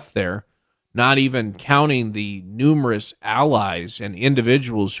we left there, not even counting the numerous allies and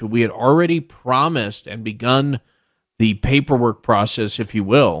individuals who we had already promised and begun the paperwork process, if you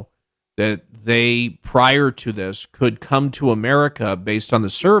will, that they, prior to this, could come to America based on the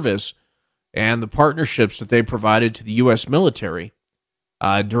service and the partnerships that they provided to the U.S. military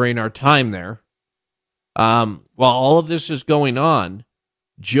during our time there. While all of this is going on,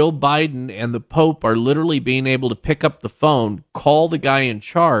 Jill Biden and the Pope are literally being able to pick up the phone, call the guy in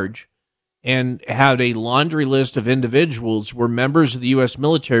charge, and have a laundry list of individuals where members of the U.S.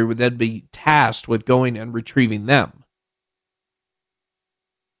 military would then be tasked with going and retrieving them.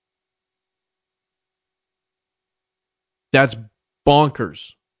 That's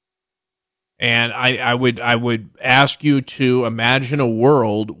bonkers. And I would ask you to imagine a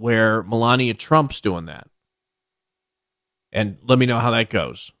world where Melania Trump's doing that. And let me know how that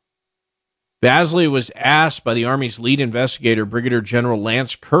goes. Vasily was asked by the Army's lead investigator, Brigadier General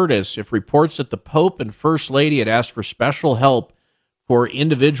Lance Curtis, if reports that the Pope and First Lady had asked for special help for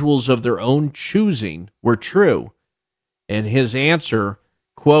individuals of their own choosing were true. And his answer,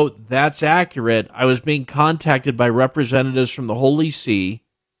 quote, "That's accurate. I was being contacted by representatives from the Holy See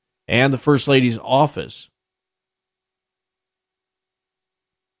and the First Lady's office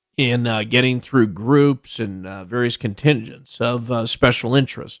in getting through groups and various contingents of special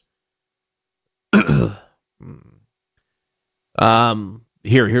interest."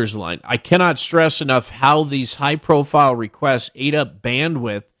 Here's the line. "I cannot stress enough how these high-profile requests ate up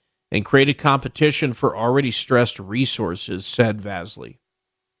bandwidth and created competition for already stressed resources," said Vasily.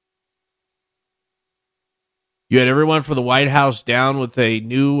 You had everyone for the White House down with a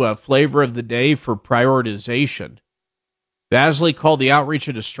new flavor of the day for prioritization. Vasily called the outreach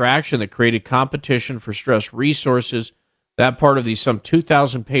a distraction that created competition for stressed resources. That part of the some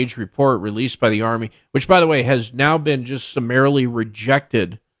 2,000-page report released by the Army, which, by the way, has now been just summarily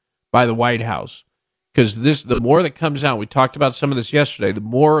rejected by the White House. Because the more that comes out, we talked about some of this yesterday, the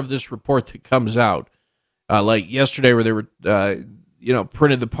more of this report that comes out, like yesterday where they were,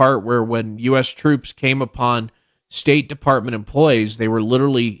 printed the part where when U.S. troops came upon State Department employees, they were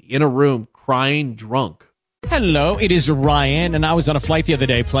literally in a room crying drunk. Hello, it is Ryan, and I was on a flight the other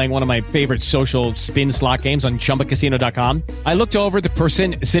day playing one of my favorite social spin slot games on ChumbaCasino.com. I looked over at the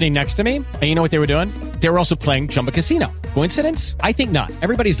person sitting next to me, and you know what they were doing? They were also playing Chumba Casino. Coincidence? I think not.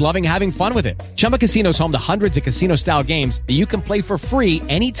 Everybody's loving having fun with it. Chumba Casino is home to hundreds of casino-style games that you can play for free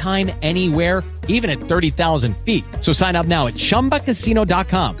anytime, anywhere, even at 30,000 feet. So sign up now at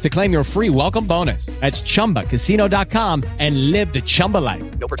ChumbaCasino.com to claim your free welcome bonus. That's ChumbaCasino.com and live the Chumba life.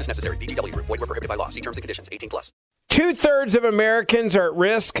 No purchase necessary. VGW. Void were prohibited by law. See terms and conditions. 18+. 2/3 of Americans are at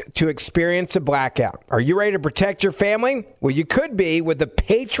risk to experience a blackout. Are you ready to protect your family? Well, you could be with the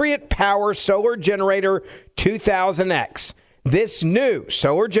Patriot Power Solar Generator 2000X. This new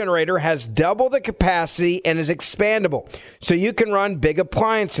solar generator has double the capacity and is expandable, so you can run big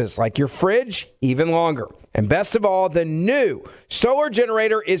appliances like your fridge even longer. And best of all, the new solar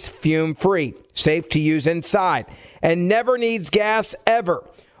generator is fume-free, safe to use inside, and never needs gas ever.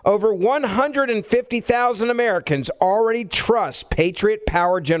 Over 150,000 Americans already trust Patriot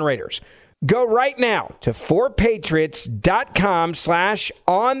Power Generators. Go right now to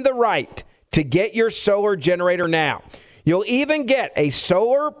 4patriots.com/ontherright to get your solar generator now. You'll even get a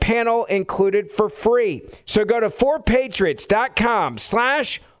solar panel included for free. So go to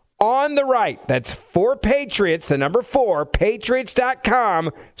 4patriots.com/ontherright. That's 4patriots, the number 4,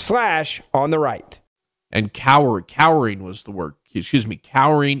 patriots.com/ontherright. And cowering was the word.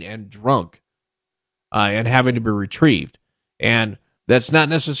 Cowering and drunk, and having to be retrieved. And that's not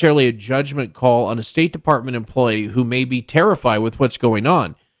necessarily a judgment call on a State Department employee who may be terrified with what's going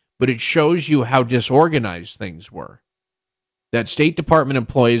on, but it shows you how disorganized things were. That State Department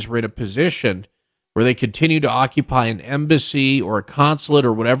employees were in a position where they continued to occupy an embassy or a consulate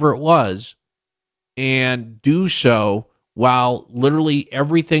or whatever it was, and do so while literally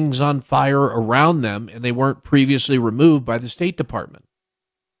everything's on fire around them and they weren't previously removed by the State Department.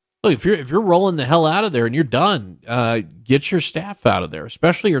 Look, if you're rolling the hell out of there and you're done, get your staff out of there,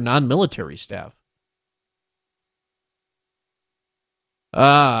 especially your non-military staff.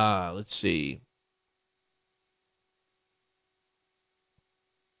 Let's see.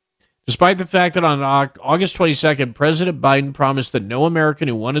 Despite the fact that on August 22nd, President Biden promised that no American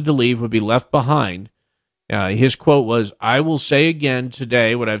who wanted to leave would be left behind, his quote was, "I will say again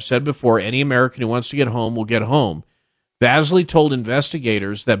today what I've said before, any American who wants to get home will get home." Vasily told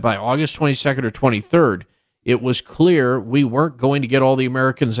investigators that by August 22nd or 23rd, it was clear we weren't going to get all the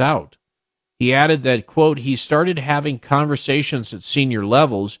Americans out. He added that, quote, he started having conversations at senior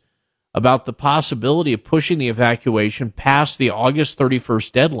levels about the possibility of pushing the evacuation past the August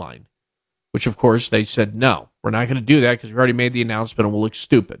 31st deadline, which, of course, they said, no, we're not going to do that because we already made the announcement and we'll look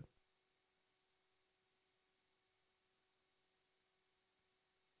stupid.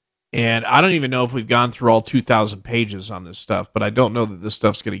 And I don't even know if we've gone through all 2,000 pages on this stuff, but I don't know that this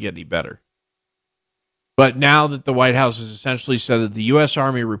stuff's going to get any better. But now that the White House has essentially said that the U.S.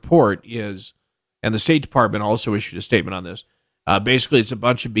 Army report is, and the State Department also issued a statement on this, basically it's a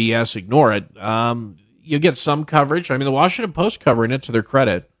bunch of BS, ignore it. You get some coverage. I mean, the Washington Post covering it to their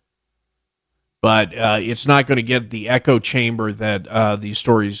credit. But it's not going to get the echo chamber that these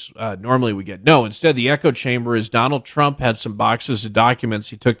stories normally would get. No, instead, the echo chamber is Donald Trump had some boxes of documents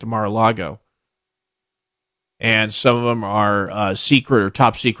he took to Mar-a-Lago. And some of them are secret or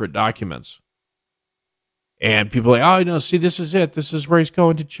top secret documents. And people are like, oh, no, see, this is it. This is where he's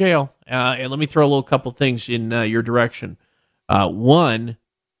going to jail. And let me throw a little couple things in your direction. One,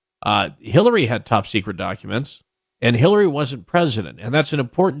 Hillary had top secret documents, and Hillary wasn't president. And that's an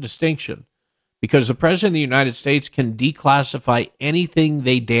important distinction. Because the President of the United States can declassify anything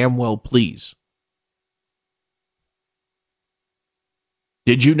they damn well please.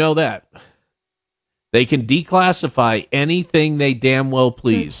 Did you know that? They can declassify anything they damn well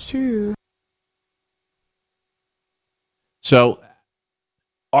please. That's true. So,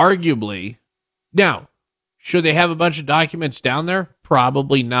 arguably, now, should they have a bunch of documents down there?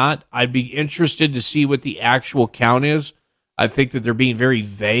 Probably not. I'd be interested to see what the actual count is. I think that they're being very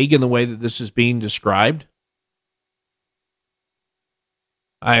vague in the way that this is being described.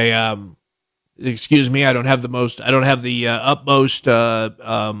 Excuse me, I don't have the utmost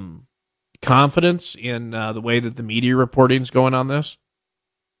confidence in the way that the media reporting is going on this.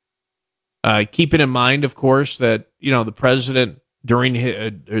 Keeping in mind, of course, that, the president during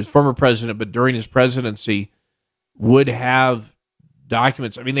his former president, but during his presidency would have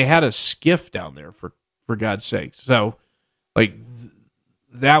documents. I mean, they had a skiff down there for God's sake. So,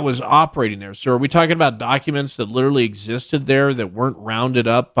 that was operating there. So are we talking about documents that literally existed there that weren't rounded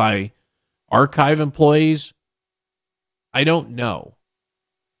up by archive employees? I don't know.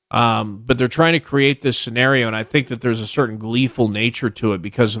 But they're trying to create this scenario, and I think that there's a certain gleeful nature to it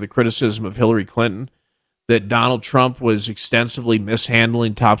because of the criticism of Hillary Clinton that Donald Trump was extensively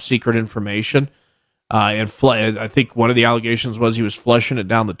mishandling top secret information. I think one of the allegations was he was flushing it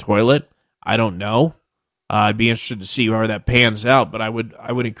down the toilet. I don't know. I'd be interested to see where that pans out, but I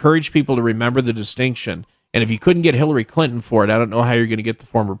would encourage people to remember the distinction. And if you couldn't get Hillary Clinton for it, I don't know how you're going to get the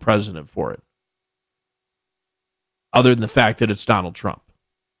former president for it, other than the fact that it's Donald Trump.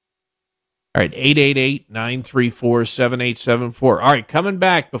 All right, 888-934-7874. All right, coming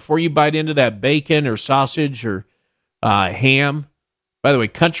back, before you bite into that bacon or sausage or ham, by the way,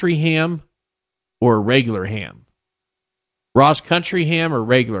 country ham or regular ham? Ross, country ham or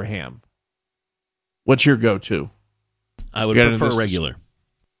regular ham? What's your go-to? I would prefer regular.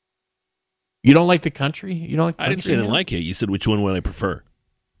 You don't like the country? You don't like country I didn't say I didn't like it. You said which one would I prefer?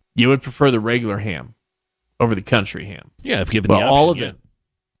 You would prefer the regular ham over the country ham. Yeah, if given the option.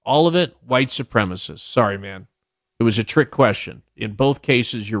 All of it, white supremacists. Sorry, man. It was a trick question. In both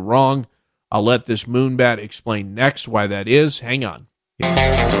cases, you're wrong. I'll let this moonbat explain next why that is. Hang on.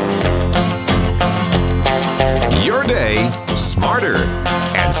 Your day smarter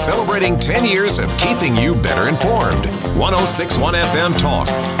and celebrating 10 years of keeping you better informed. 106.1 FM Talk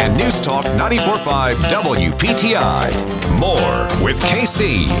and News Talk 94.5 WPTI. More with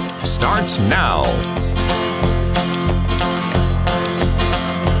KC starts now.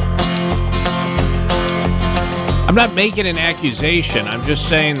 I'm not making an accusation. I'm just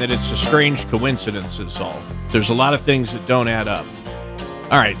saying that it's a strange coincidence is all. There's a lot of things that don't add up.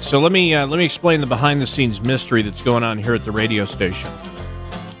 All right, so let me explain the behind-the-scenes mystery that's going on here at the radio station.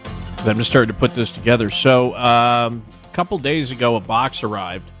 I'm just starting to put this together. So a couple days ago, a box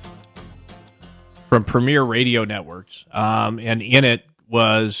arrived from Premier Radio Networks, and in it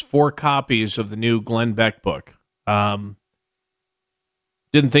was 4 copies of the new Glenn Beck book. Didn't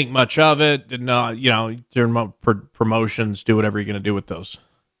think much of it. Didn't know, during promotions, do whatever you're going to do with those.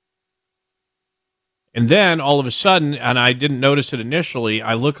 And then, all of a sudden, and I didn't notice it initially,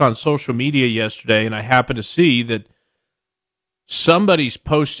 I look on social media yesterday, and I happen to see that somebody's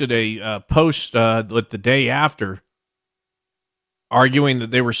posted a post the day after arguing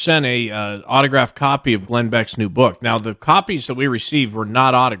that they were sent a autographed copy of Glenn Beck's new book. Now, the copies that we received were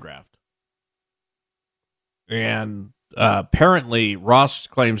not autographed. And apparently, Ross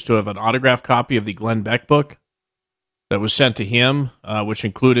claims to have an autographed copy of the Glenn Beck book. that was sent to him, which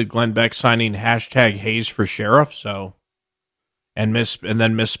included Glenn Beck signing hashtag Hayes for Sheriff, so and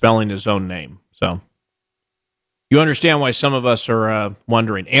then misspelling his own name. So you understand why some of us are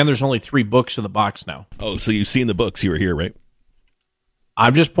wondering. And there's only 3 books in the box now. Oh, so you've seen the books. You were here, right?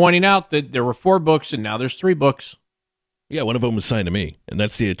 I'm just pointing out that there were 4 books, and now there's 3 books. Yeah, one of them was signed to me, and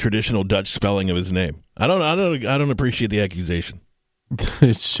that's the traditional Dutch spelling of his name. I don't appreciate the accusation.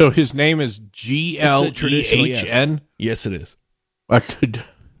 So his name is Glehn? Yes, it is.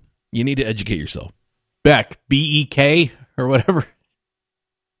 You need to educate yourself. Beck, Bek or whatever.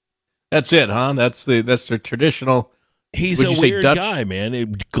 That's it, huh? That's the traditional. He's a weird guy,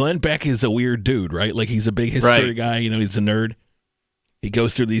 man. Glenn Beck is a weird dude, right? Like he's a big history guy. You know, he's a nerd. He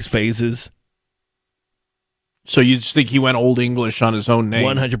goes through these phases. So you just think he went Old English on his own name?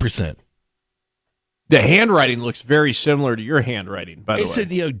 100%. The handwriting looks very similar to your handwriting, by the way.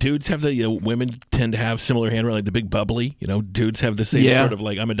 You know, dudes have women tend to have similar handwriting, like the big bubbly. You know, dudes have the same sort of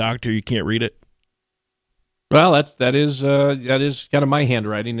like, I'm a doctor, you can't read it. Well, that is kind of my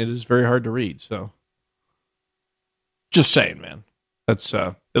handwriting. It is very hard to read. So, just saying, man. That's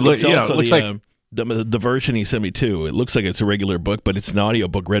it looks like the version he sent me too. It looks like it's a regular book, but it's an audio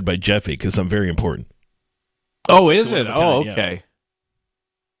book read by Jeffy because I'm very important. Oh, is it? Oh, okay. Yeah.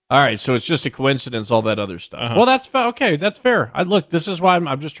 All right, so it's just a coincidence, all that other stuff. Uh-huh. Well, that's okay. That's fair. Look, this is why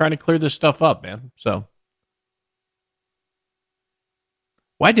I'm just trying to clear this stuff up, man. So,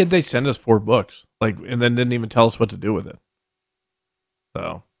 why did they send us 4 books, and then didn't even tell us what to do with it?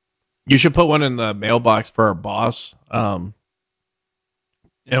 So, you should put one in the mailbox for our boss. I'll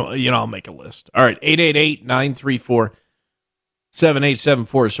make a list. All right,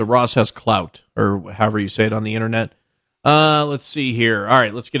 888-934-7874. So Ross has clout, or however you say it on the internet. Let's see here. All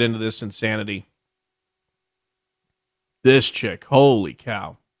right, let's get into this insanity. This chick, holy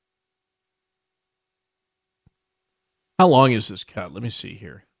cow. How long is this cut? Let me see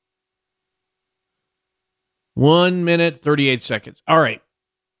here. 1 minute, 38 seconds. All right.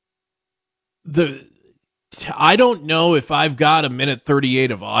 I don't know if I've got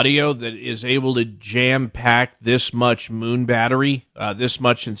 1:38 of audio that is able to jam-pack this much moon battery, this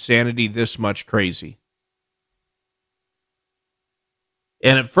much insanity, this much crazy.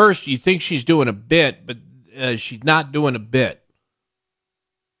 And at first, you think she's doing a bit, but she's not doing a bit.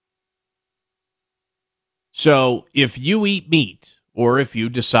 So if you eat meat, or if you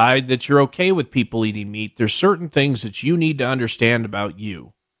decide that you're okay with people eating meat, there's certain things that you need to understand about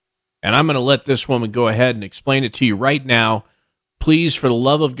you. And I'm going to let this woman go ahead and explain it to you right now. Please, for the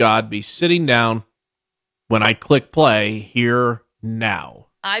love of God, be sitting down when I click play here now.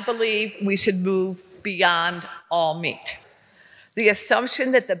 I believe we should move beyond all meat. The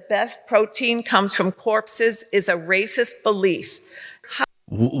assumption that the best protein comes from corpses is a racist belief.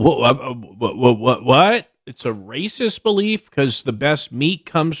 What? It's a racist belief because the best meat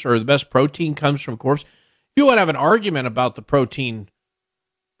comes, or the best protein comes from corpse. If you want to have an argument about the protein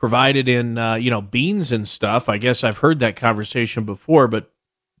provided in, beans and stuff, I guess I've heard that conversation before, but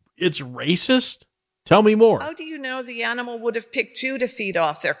it's racist? Tell me more. How do you know the animal would have picked you to feed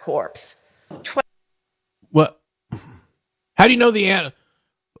off their corpse? What? How do you know the animal?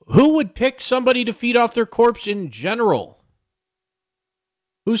 Who would pick somebody to feed off their corpse in general?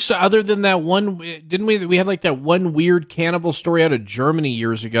 Who's other than that one? Didn't we had like that one weird cannibal story out of Germany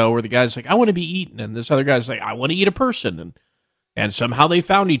years ago where the guy's like, I want to be eaten, and this other guy's like, I want to eat a person, and somehow they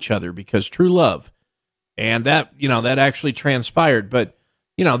found each other because true love, and that actually transpired. But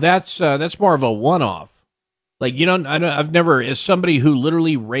that's more of a one-off. Like I've never, as somebody who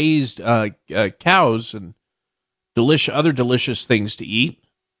literally raised cows and other delicious things to eat,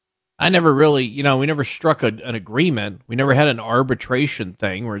 I never really, we never struck an agreement. We never had an arbitration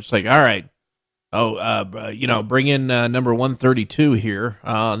thing where it's like, all right, bring in number 132 here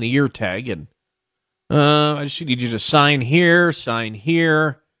on the ear tag, and I just need you to sign here, so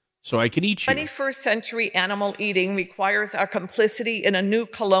I can eat you. 21st century animal eating requires our complicity in a new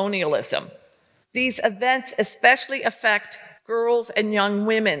colonialism. These events especially affect girls and young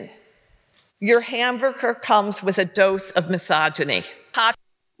women. Your hamburger comes with a dose of misogyny.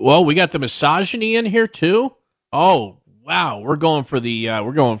 Well, we got the misogyny in here too. Oh, wow, we're going for it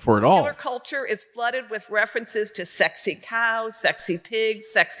all. Popular culture is flooded with references to sexy cows, sexy pigs,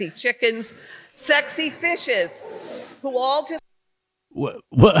 sexy chickens, sexy fishes, who all just. What?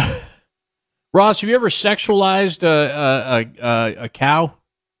 Ross, have you ever sexualized a cow?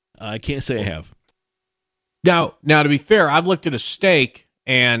 I can't say I have. Now, to be fair, I've looked at a steak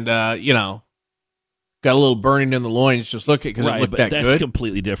and got a little burning in the loins. Just look at because it looked that good. That's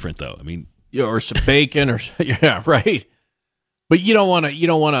completely different, though. I mean, or some bacon, or yeah, right. But you don't want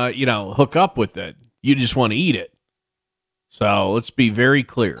to hook up with it. You just want to eat it. So let's be very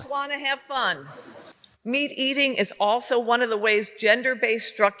clear. Want to have fun. Meat eating is also one of the ways gender-based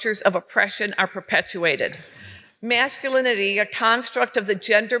structures of oppression are perpetuated. Masculinity, a construct of the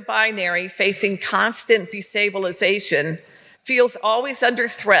gender binary facing constant destabilization, feels always under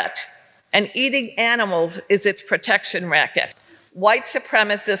threat, and eating animals is its protection racket. White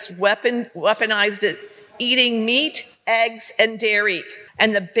supremacists weaponized it, eating meat, eggs, and dairy,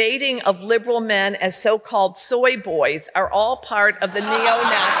 and the baiting of liberal men as so-called soy boys are all part of the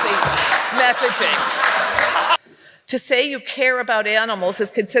neo-Nazi messaging. To say you care about animals is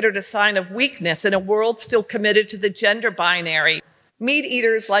considered a sign of weakness in a world still committed to the gender binary. Meat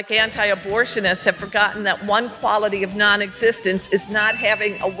eaters, like anti-abortionists, have forgotten that one quality of non-existence is not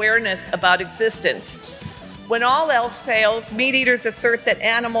having awareness about existence. When all else fails, meat eaters assert that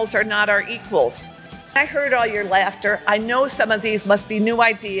animals are not our equals. I heard all your laughter. I know some of these must be new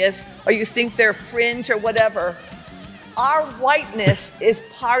ideas, or you think they're fringe or whatever. Our whiteness is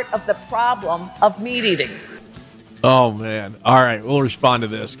part of the problem of meat eating. Oh, man. All right, we'll respond to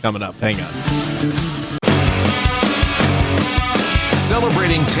this coming up. Hang on.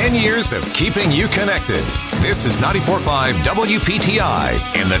 Celebrating 10 years of keeping you connected. This is 94.5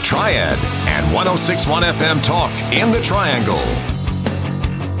 WPTI in the Triad and 106.1 FM Talk in the Triangle.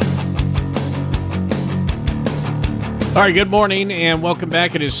 All right, good morning and welcome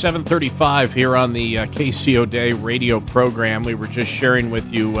back. It is 7:35 here on the KCO Day radio program. We were just sharing with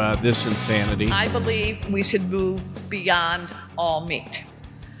you this insanity. I believe we should move beyond all meat.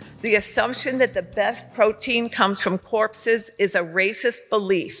 The assumption that the best protein comes from corpses is a racist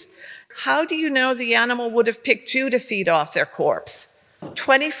belief. How do you know the animal would have picked you to feed off their corpse?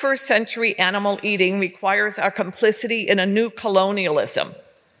 21st century animal eating requires our complicity in a new colonialism.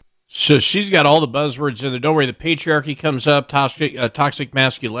 So she's got all the buzzwords in there. Don't worry, the patriarchy comes up, toxic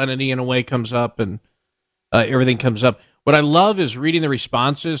masculinity in a way comes up, and everything comes up. What I love is reading the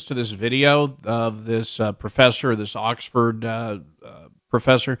responses to this video of this professor, this Oxford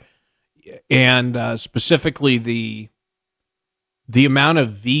professor, and specifically the amount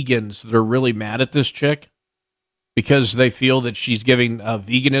of vegans that are really mad at this chick because they feel that she's giving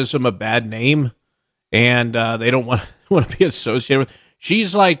veganism a bad name, and they don't want to be associated with.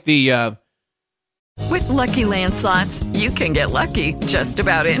 She's like the... With Lucky Land Slots, you can get lucky just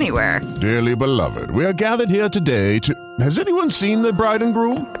about anywhere. Dearly beloved, we are gathered here today to... Has anyone seen the bride and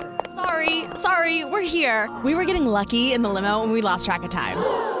groom? Sorry, we're here. We were getting lucky in the limo and we lost track of time.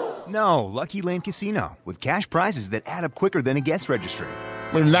 No, Lucky Land Casino, with cash prizes that add up quicker than a guest registry.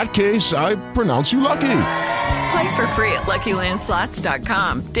 In that case, I pronounce you lucky. Play for free at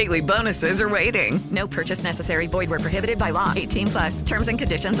LuckyLandSlots.com. Daily bonuses are waiting. No purchase necessary. Void where prohibited by law. 18+. Terms and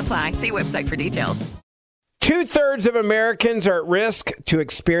conditions apply. See website for details. 2/3 of Americans are at risk to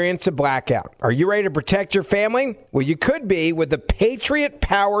experience a blackout. Are you ready to protect your family? Well, you could be with the Patriot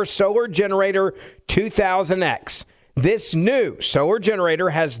Power Solar Generator 2000X. This new solar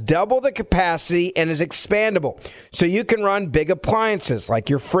generator has double the capacity and is expandable, so you can run big appliances like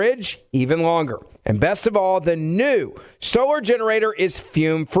your fridge even longer. And best of all, the new solar generator is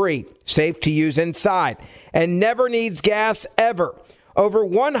fume-free, safe to use inside, and never needs gas ever. Over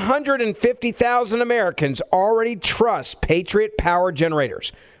 150,000 Americans already trust Patriot Power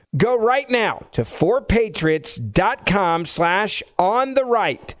Generators. Go right now to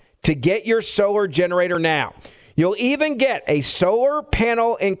 4patriots.com/ontherright to get your solar generator now. You'll even get a solar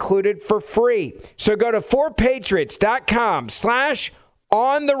panel included for free. So go to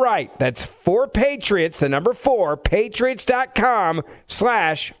 4patriots.com/ontherright. That's 4patriots, the number 4,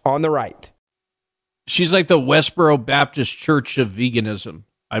 patriots.com/ontherright. She's like the Westboro Baptist Church of veganism,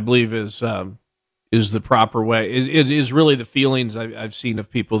 I believe is the proper way. It is really the feelings I've seen of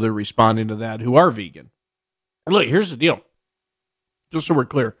people that are responding to that who are vegan. And look, here's the deal. Just so we're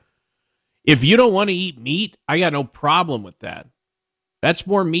clear. If you don't want to eat meat, I got no problem with that. That's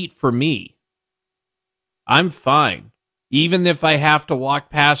more meat for me. I'm fine. Even if I have to walk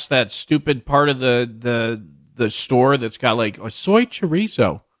past that stupid part of the store that's got like a soy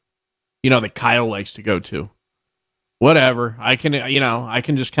chorizo, that Kyle likes to go to. Whatever. I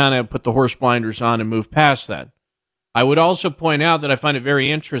can just kind of put the horse blinders on and move past that. I would also point out that I find it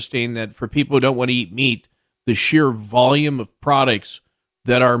very interesting that for people who don't want to eat meat, the sheer volume of products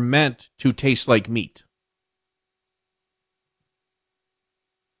that are meant to taste like meat.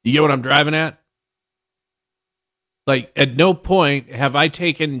 You get what I'm driving at? Like, at no point have I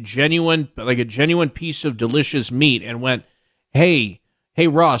taken a genuine piece of delicious meat and went, hey,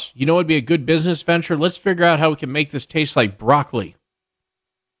 Ross, you know what would be a good business venture? Let's figure out how we can make this taste like broccoli.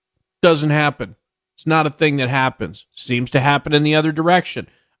 Doesn't happen. It's not a thing that happens. Seems to happen in the other direction.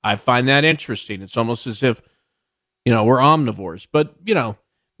 I find that interesting. It's almost as if We're omnivores. But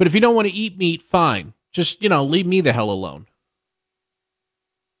if you don't want to eat meat, fine. Just, leave me the hell alone.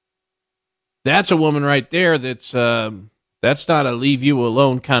 That's a woman right there that's not a leave you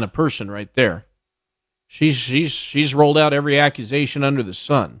alone kind of person right there. She's rolled out every accusation under the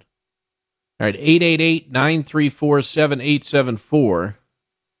sun. All right, 888-934-7874.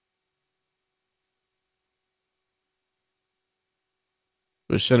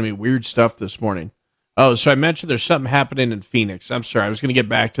 They're sending me weird stuff this morning. Oh, so I mentioned there's something happening in Phoenix. I'm sorry, I was going to get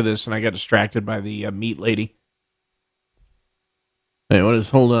back to this, and I got distracted by the meat lady. Hey,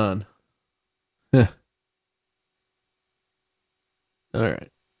 hold on. All right.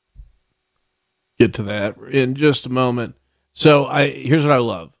 Get to that in just a moment. So here's what I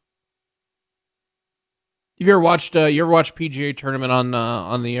love. You ever watched PGA tournament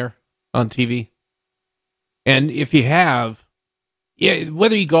on the air, on TV? And if you have,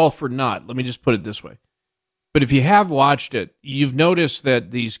 whether you golf or not, let me just put it this way. But if you have watched it, you've noticed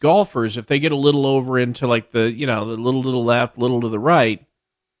that these golfers, if they get a little over into like the little to the left, little to the right,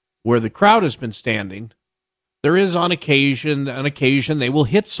 where the crowd has been standing, there is on occasion they will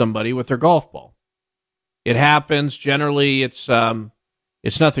hit somebody with their golf ball. It happens. Generally, it's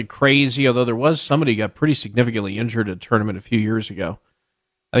nothing crazy, although there was somebody who got pretty significantly injured at a tournament a few years ago.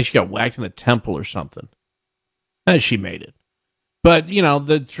 I think she got whacked in the temple or something. And she made it. But,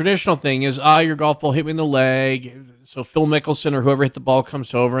 the traditional thing is, your golf ball hit me in the leg. So Phil Mickelson or whoever hit the ball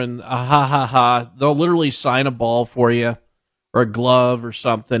comes over and they'll literally sign a ball for you or a glove or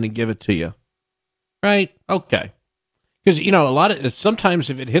something and give it to you. Right? Okay. Because, sometimes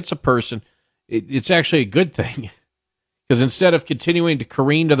if it hits a person, it's actually a good thing. Because instead of continuing to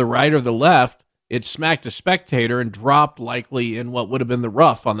careen to the right or the left, it smacked a spectator and dropped likely in what would have been the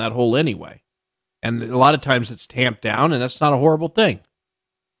rough on that hole anyway. And a lot of times it's tamped down, and that's not a horrible thing.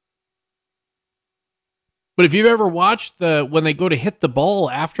 But if you've ever watched when they go to hit the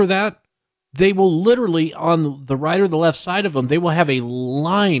ball after that, they will literally, on the right or the left side of them, they will have a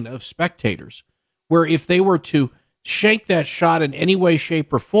line of spectators where if they were to shank that shot in any way,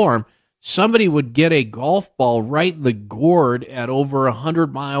 shape, or form, somebody would get a golf ball right in the gourd at over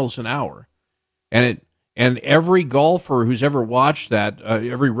 100 miles an hour. And every golfer who's ever watched that,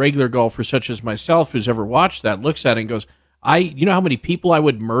 every regular golfer such as myself who's ever watched that, looks at it and goes, you know how many people I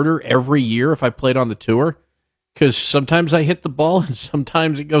would murder every year if I played on the tour? Because sometimes I hit the ball and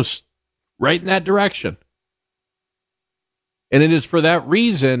sometimes it goes right in that direction. And it is for that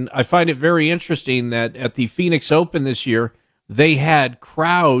reason I find it very interesting that at the Phoenix Open this year, they had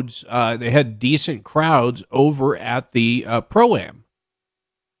crowds, they had decent crowds over at the Pro-Am.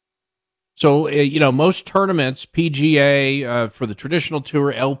 So, most tournaments, PGA, for the traditional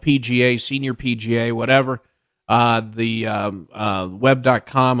tour, LPGA, Senior PGA, whatever, the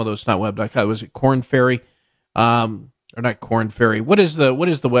web.com, although it's not web.com, was it Corn Ferry? Or not Corn Ferry. What is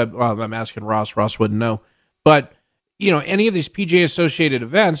the web? I'm asking Ross. Ross wouldn't know. But, any of these PGA associated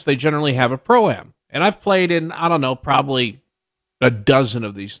events, they generally have a Pro-Am. And I've played in, I don't know, probably a dozen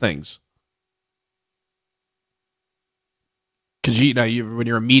of these things. Because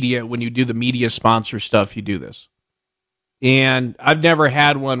when you do the media sponsor stuff, you do this. And I've never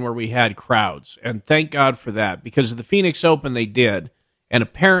had one where we had crowds, and thank God for that. Because of the Phoenix Open, they did, and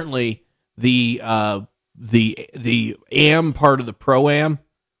apparently the AM part of the Pro-Am,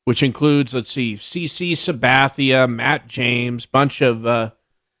 which includes CC Sabathia, Matt James, bunch of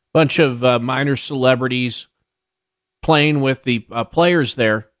minor celebrities playing with the players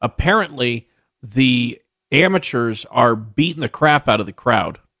there. Apparently, the amateurs are beating the crap out of the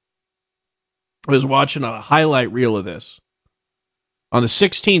crowd. I was watching a highlight reel of this. On the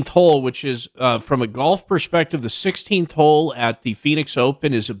 16th hole, which is, from a golf perspective, the 16th hole at the Phoenix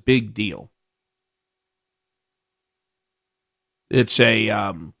Open is a big deal. It's they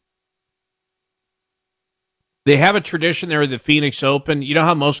have a tradition there at the Phoenix Open. You know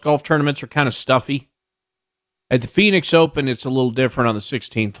how most golf tournaments are kind of stuffy? At the Phoenix Open, it's a little different on the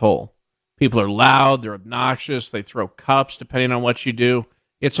 16th hole. People are loud, they're obnoxious, they throw cups depending on what you do.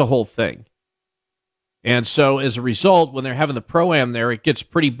 It's a whole thing. And so as a result, when they're having the Pro-Am there, it gets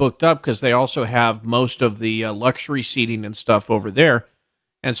pretty booked up because they also have most of the luxury seating and stuff over there.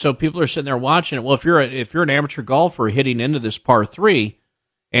 And so people are sitting there watching it. Well, if you're an amateur golfer hitting into this par 3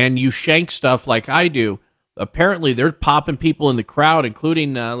 and you shank stuff like I do, apparently they're popping people in the crowd,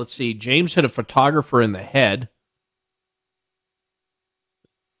 including, James hit a photographer in the head.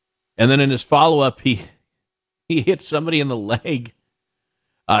 And then in his follow-up, he hit somebody in the leg.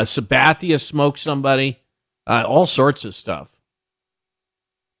 Sabathia smoked somebody. All sorts of stuff.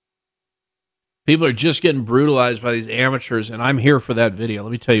 People are just getting brutalized by these amateurs, and I'm here for that video.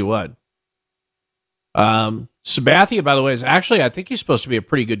 Let me tell you what. Sabathia, by the way, is actually, I think he's supposed to be a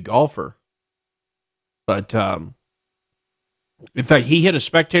pretty good golfer. But, in fact, he hit a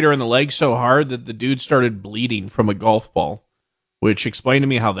spectator in the leg so hard that the dude started bleeding from a golf ball, which explained to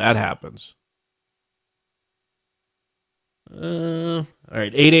me how that happens. All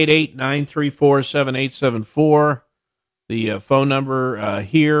right, 888-934-7874. The phone number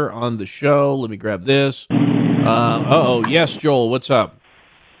here on the show. Let me grab this. Yes, Joel, what's up?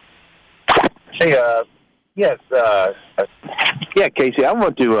 Hey, yes, Casey, I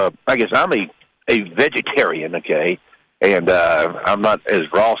want to, I guess I'm a vegetarian, okay, and I'm not, as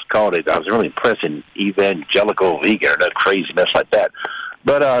Ross called it, I was really impressing evangelical vegan or that craziness like that.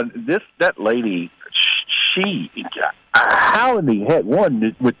 But that lady, she, how in the heck, one,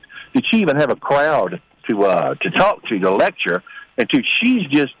 did she even have a crowd to talk to lecture? And two, she's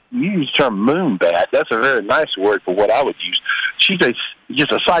just, you use the term moonbat. That's a very nice word for what I would use. She's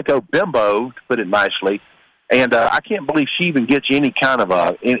just a psycho bimbo, to put it nicely. And I can't believe she even gets any kind of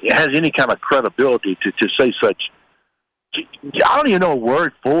has any kind of credibility to say such. I don't even know a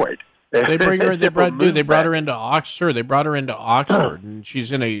word for it. They brought her into Oxford. They brought her into Oxford, and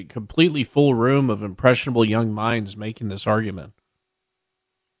she's in a completely full room of impressionable young minds making this argument.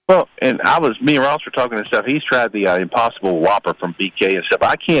 Well, and me and Ross were talking and stuff. He's tried the Impossible Whopper from BK and stuff.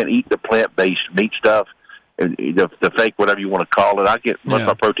 I can't eat the plant-based meat stuff, the fake, whatever you want to call it. I get most of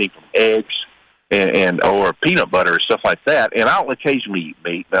my protein from eggs and or peanut butter or stuff like that. And I'll occasionally eat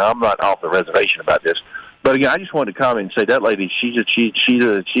meat. Now, I'm not off the reservation about this. But again, I just wanted to comment and say that lady, she's just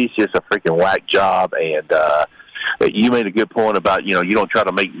a freaking whack job. And you made a good point about, you don't try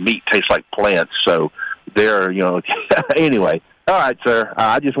to make meat taste like plants. So there, anyway. All right, sir.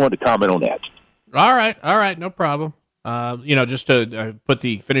 I just wanted to comment on that. All right, no problem. Just to put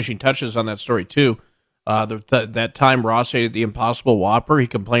the finishing touches on that story too. That time Ross ate the Impossible Whopper, he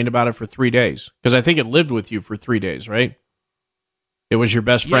complained about it for 3 days because I think it lived with you for 3 days, right? It was your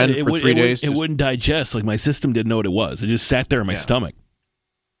best friend for 3 days. It wouldn't digest. Like my system didn't know what it was. It just sat there in my stomach.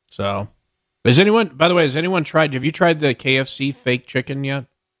 So, has anyone tried? Have you tried the KFC fake chicken yet?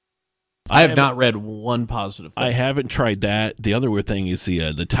 I have not read one positive thing. I haven't tried that. The other weird thing is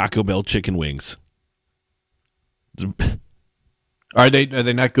the Taco Bell chicken wings. Are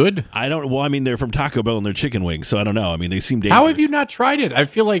they not good? I don't. Well, I mean, they're from Taco Bell and they're chicken wings, so I don't know. I mean, they seem dangerous. How have you not tried it? I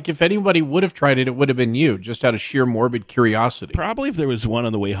feel like if anybody would have tried it, it would have been you, just out of sheer morbid curiosity. Probably if there was one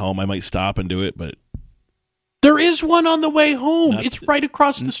on the way home, I might stop and do it, but there is one on the way home. It's right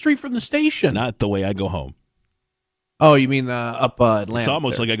across the street from the station. Not the way I go home. Oh, you mean up Atlantic? It's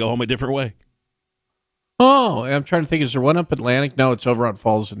almost like I go home a different way. Oh, I'm trying to think. Is there one up Atlantic? No, it's over on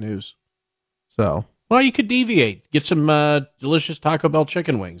Falls and News. So, well, you could deviate. Get some delicious Taco Bell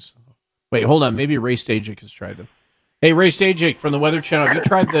chicken wings. Wait, hold on. Maybe Ray Stajic has tried them. Hey, Ray Stajic from the Weather Channel. Have you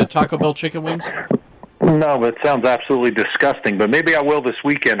tried the Taco Bell chicken wings? No, but it sounds absolutely disgusting. But maybe I will this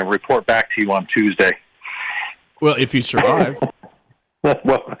weekend and report back to you on Tuesday. Well, if you survive.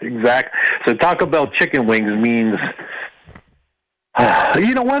 Well, exactly. So Taco Bell chicken wings means, why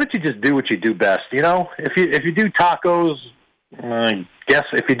don't you just do what you do best? If you do tacos, I guess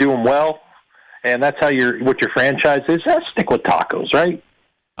if you do them well, and that's what your franchise is, stick with tacos, right?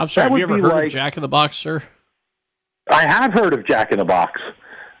 I'm sorry, have you ever heard of Jack in the Box, sir? I have heard of Jack in the Box.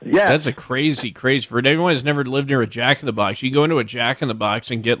 Yeah, that's a crazy. For anyone who's never lived near a Jack in the Box, you go into a Jack in the Box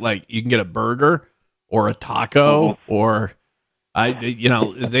and you can get a burger or a taco or.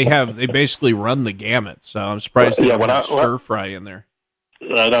 They basically run the gamut, so I'm surprised they have stir fry in there.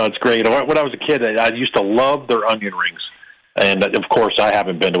 No, it's great. When I was a kid, I used to love their onion rings, and of course, I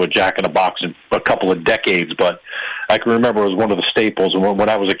haven't been to a Jack in the Box in a couple of decades, but I can remember it was one of the staples. And when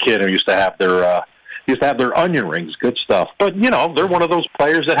I was a kid, I used to have their onion rings. Good stuff. But they're one of those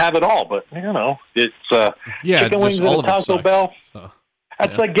players that have it all. But it's chicken wings at a Taco Bell. So,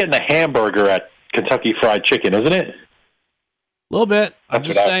 that's like getting a hamburger at Kentucky Fried Chicken, isn't it? A little bit. I'm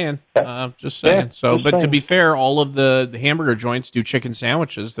just saying. Yeah, so, but to be fair, all of the hamburger joints do chicken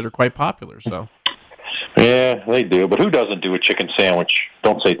sandwiches that are quite popular. So, yeah, they do. But who doesn't do a chicken sandwich?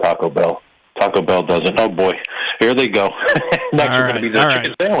 Don't say Taco Bell. Taco Bell doesn't. Oh boy, here they go. Next, we're going to be the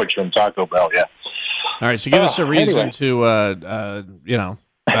chicken sandwich from Taco Bell. Yeah. All right. So, give us a reason to,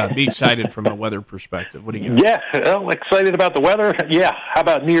 be excited from a weather perspective. What do you got? Yeah, excited about the weather. Yeah. How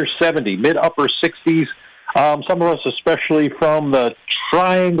about near 70, mid-upper 60s? Some of us, especially from the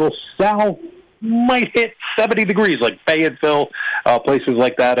Triangle South, might hit 70 degrees, like Fayetteville, places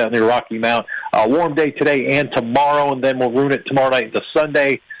like that on the Rocky Mount. Warm day today and tomorrow, and then we'll ruin it tomorrow night into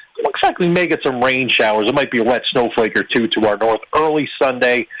Sunday. Looks like we may get some rain showers. It might be a wet snowflake or two to our north early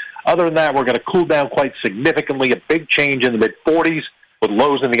Sunday. Other than that, we're going to cool down quite significantly. A big change in the mid-40s. with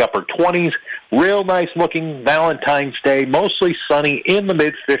lows in the upper 20s. Real nice looking Valentine's Day, mostly sunny in the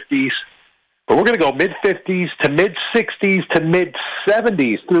mid-50s. But we're going to go mid-50s to mid-60s to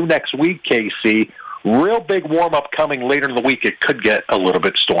mid-70s through next week, KC. Real big warm-up coming later in the week. It could get a little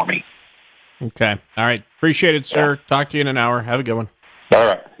bit stormy. Okay. All right. Appreciate it, sir. Yeah. Talk to you in an hour. Have a good one. All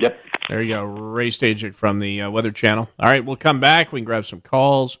right. Yep. There you go. Ray Stajic from the Weather Channel. All right. We'll come back. We can grab some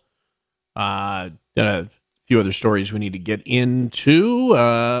calls. A few other stories we need to get into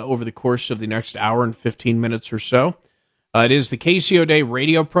over the course of the next hour and 15 minutes or so. It is the KCO Day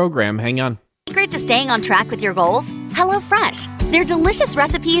radio program. Hang on. Secret to staying on track with your goals? HelloFresh. Their delicious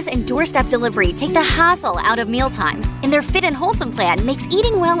recipes and doorstep delivery take the hassle out of mealtime, and their fit and wholesome plan makes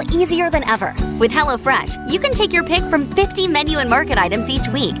eating well easier than ever. With HelloFresh, you can take your pick from 50 menu and market items each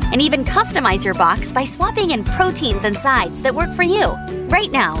week, and even customize your box by swapping in proteins and sides that work for you.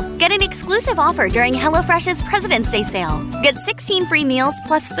 Right now, get an exclusive offer during HelloFresh's President's Day sale. Get 16 free meals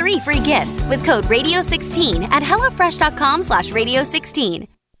plus 3 free gifts with code Radio16 at HelloFresh.com/Radio16.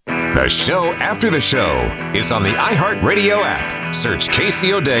 The show after the show is on the iHeartRadio app. Search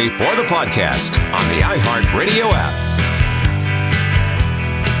KCO Day for the podcast on the iHeartRadio app.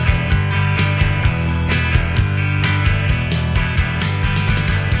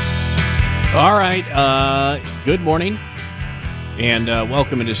 All right. Good morning. And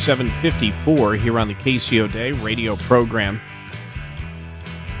welcome into 7:54 here on the KCO Day radio program.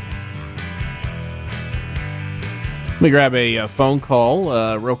 Let me grab a phone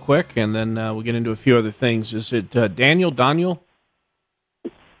call real quick, and then we'll get into a few other things. Is it Daniel?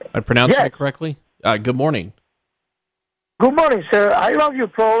 I pronounced that correctly? Good morning. Good morning, sir. I love your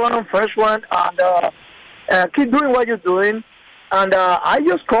program, first one, and keep doing what you're doing. And I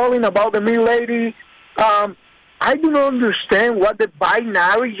just calling about the mean lady. I do not understand what the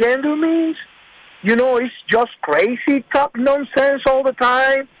binary gender means. You know, it's just crazy talk nonsense all the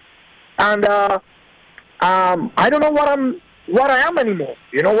time. And I don't know what I am anymore.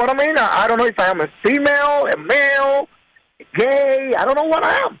 You know what I mean? I don't know if I am a female, a male, gay. I don't know what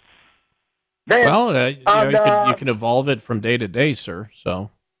I am. Then, you can evolve it from day to day, sir.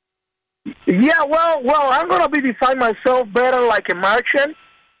 So. Yeah, well, I'm gonna be define myself better like a Martian,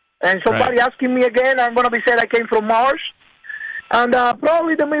 and somebody asking me again, I'm gonna be saying I came from Mars, and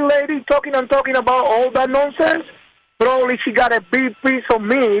probably the mean lady talking about all that nonsense. Probably she got a big piece of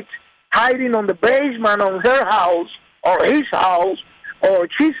meat hiding on the basement of her house, or his house, or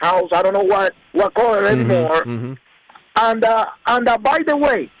his house. I don't know what color anymore. Mm-hmm. And by the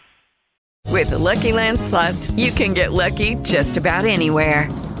way, with the Lucky Land Slots, you can get lucky just about anywhere.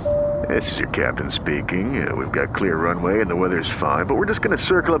 This is your captain speaking. We've got clear runway and the weather's fine, but we're just going to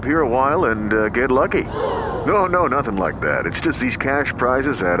circle up here a while and get lucky. No, nothing like that. It's just these cash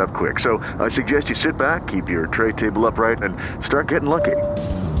prizes add up quick. So I suggest you sit back, keep your tray table upright, and start getting lucky.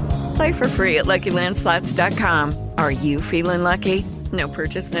 Play for free at LuckyLandSlots.com. Are you feeling lucky? No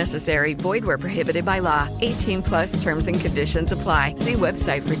purchase necessary. Void where prohibited by law. 18+ terms and conditions apply. See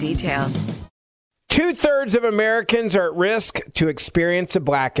website for details. 2/3 of Americans are at risk to experience a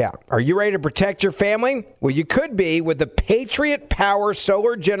blackout. Are you ready to protect your family? Well, you could be with the Patriot Power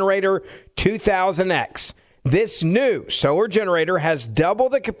Solar Generator 2000X. This new solar generator has double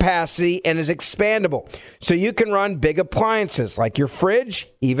the capacity and is expandable, so you can run big appliances like your fridge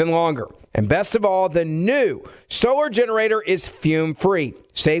even longer. And best of all, the new solar generator is fume-free,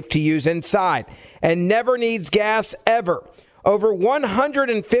 safe to use inside, and never needs gas ever. Over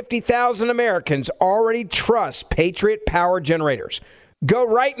 150,000 Americans already trust Patriot Power Generators. Go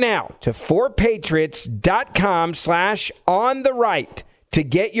right now to 4patriots.com/ontherright to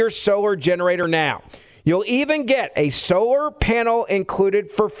get your solar generator now. You'll even get a solar panel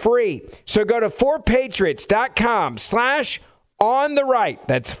included for free. So go to 4patriots.com/ontherright.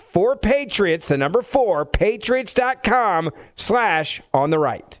 That's 4patriots, the number 4,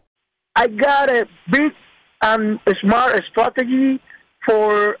 patriots.com/ontherright. I got a big smart strategy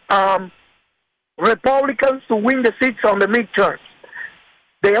for Republicans to win the seats on the midterms.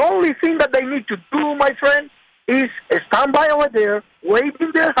 The only thing that they need to do, my friend, is stand by over there,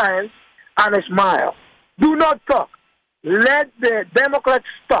 waving their hands, and smile. Do not talk. Let the Democrats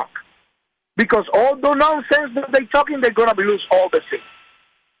talk. Because all the nonsense that they're talking, they're going to lose all the seats.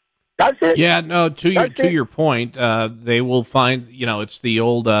 That's it. Yeah, no, to your point, they will find, it's the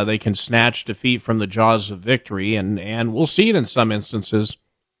old, they can snatch defeat from the jaws of victory, and we'll see it in some instances.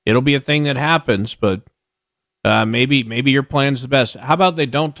 It'll be a thing that happens, but maybe your plan's the best. How about they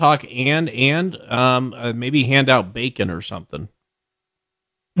don't talk and maybe hand out bacon or something?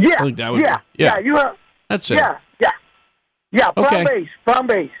 Yeah, I think that would you have, that's it. Yeah, plant-based.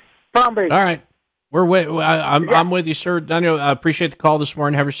 All right. I'm with you, sir. Daniel, I appreciate the call this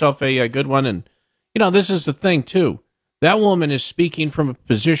morning. Have yourself a good one. And, this is the thing, too. That woman is speaking from a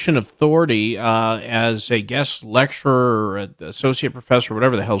position of authority as a guest lecturer or associate professor,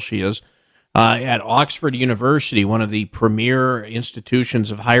 whatever the hell she is, at Oxford University, one of the premier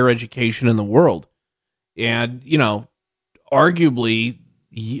institutions of higher education in the world. And, arguably,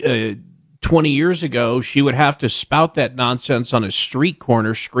 20 years ago, she would have to spout that nonsense on a street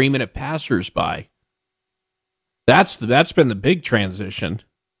corner screaming at passersby. That's been the big transition.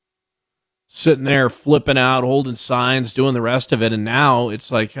 Sitting there flipping out, holding signs, doing the rest of it, and now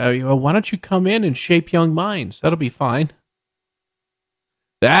it's like, why don't you come in and shape young minds? That'll be fine.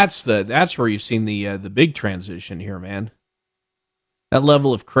 That's where you've seen the big transition here, man. That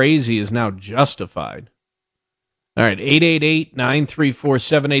level of crazy is now justified. All right,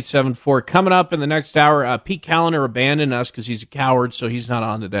 888-934-7874. Coming up in the next hour, Pete Callender abandoned us because he's a coward, so he's not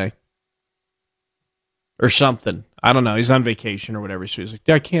on today. Or something. I don't know. He's on vacation or whatever, so he's like,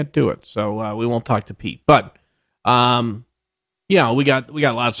 I can't do it. So we won't talk to Pete. But, we got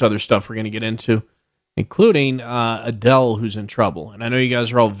lots of other stuff we're going to get into, including Adele, who's in trouble. And I know you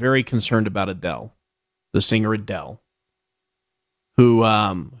guys are all very concerned about Adele, the singer Adele, who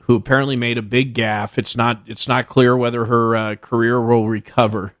apparently made a big gaffe. It's not clear whether her career will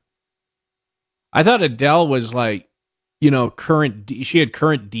recover. I thought Adele was like, she had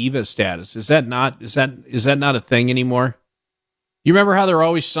current diva status. Is that not a thing anymore? You remember how there were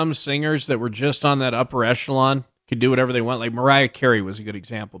always some singers that were just on that upper echelon, could do whatever they want? Like Mariah Carey was a good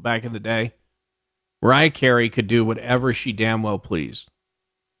example back in the day. Mariah Carey could do whatever she damn well pleased.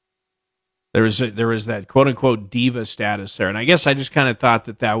 There was that quote unquote diva status there, and I guess I just kind of thought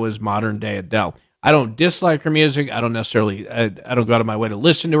that was modern day Adele. I don't dislike her music. I don't necessarily. I don't go out of my way to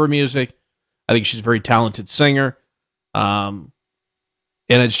listen to her music. I think she's a very talented singer. And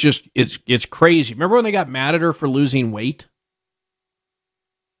it's just it's crazy. Remember when they got mad at her for losing weight?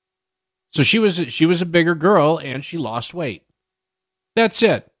 So she was a bigger girl and she lost weight. That's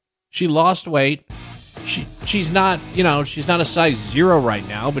it. She lost weight. She's not a size 0 right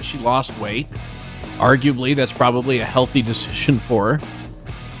now, but she lost weight. Arguably, that's probably a healthy decision for her.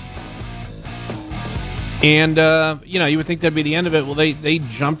 And you would think that'd be the end of it. Well, they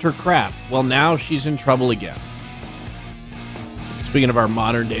jumped her crap. Well, now she's in trouble again. Speaking of our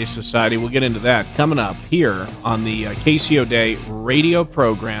modern-day society, we'll get into that coming up here on the KCO Day radio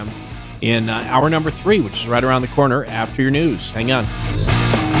program in hour number 3, which is right around the corner after your news. Hang on.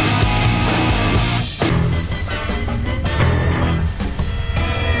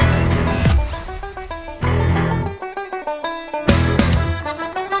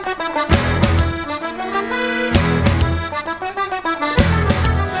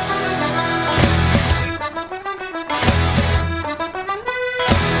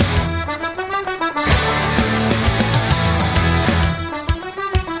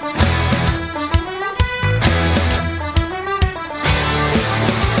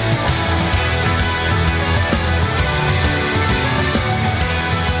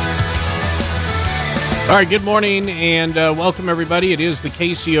 All right, good morning and welcome, everybody. It is the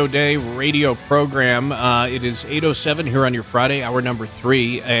KCO Day radio program. It is 8:07 here on your Friday, hour number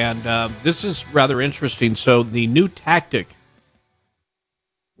 3, and this is rather interesting. So the new tactic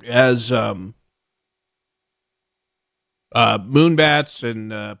as moonbats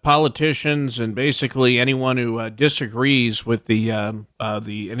and politicians and basically anyone who disagrees with the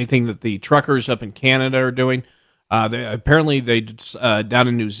anything that the truckers up in Canada are doing. Apparently, down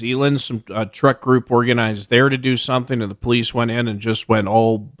in New Zealand, some truck group organized there to do something, and the police went in and just went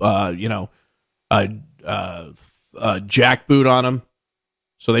all, jackboot on them.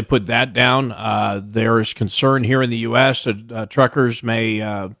 So they put that down. There is concern here in the U.S. that truckers may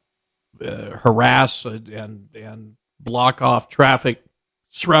harass and block off traffic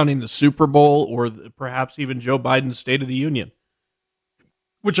surrounding the Super Bowl or perhaps even Joe Biden's State of the Union,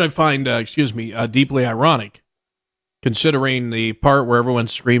 which I find, deeply ironic. Considering the part where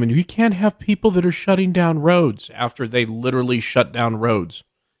everyone's screaming, you can't have people that are shutting down roads after they literally shut down roads.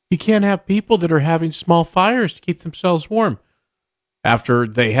 You can't have people that are having small fires to keep themselves warm after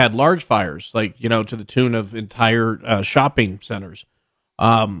they had large fires, like, to the tune of entire shopping centers.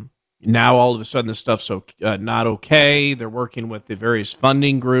 Now all of a sudden this stuff's not okay. They're working with the various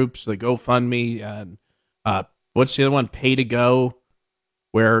funding groups, the GoFundMe, and what's the other one? Pay to Go.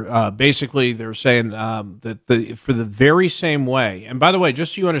 Where basically they're saying that for the very same way, and by the way,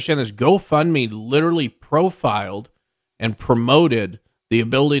 just so you understand this, GoFundMe literally profiled and promoted the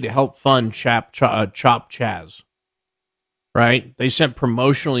ability to help fund Chop Chaz, right? They sent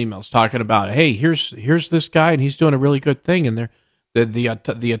promotional emails talking about, hey, here's this guy, and he's doing a really good thing, and the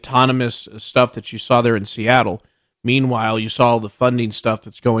autonomous stuff that you saw there in Seattle. Meanwhile, you saw all the funding stuff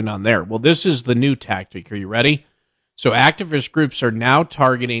that's going on there. Well, this is the new tactic. Are you ready? So activist groups are now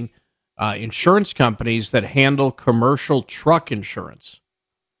targeting insurance companies that handle commercial truck insurance,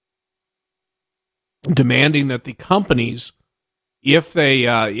 demanding that the companies, if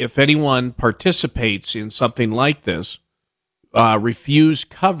anyone participates in something like this, refuse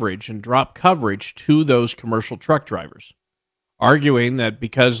coverage and drop coverage to those commercial truck drivers, arguing that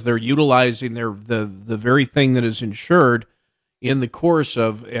because they're utilizing the very thing that is insured in the course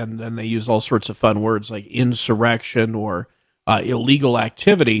of, and then they use all sorts of fun words like insurrection or illegal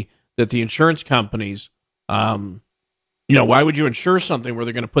activity, that the insurance companies, why would you insure something where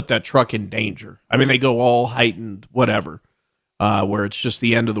they're going to put that truck in danger? I mean, they go all heightened, whatever, where it's just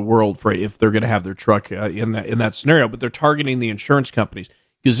the end of the world for if they're going to have their truck in that scenario. But they're targeting the insurance companies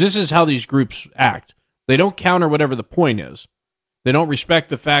because this is how these groups act. They don't counter whatever the point is. They don't respect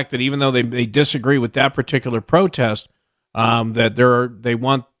the fact that even though they disagree with that particular protest, that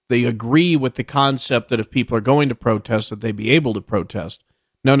they agree with the concept that if people are going to protest, that they be able to protest.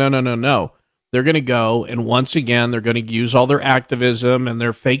 No. They're going to go, and once again, they're going to use all their activism and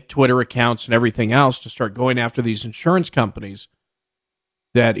their fake Twitter accounts and everything else to start going after these insurance companies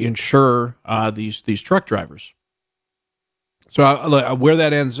that insure these truck drivers. So where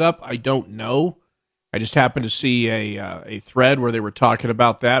that ends up, I don't know. I just happened to see a thread where they were talking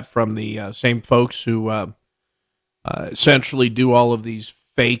about that from the same folks who essentially do all of these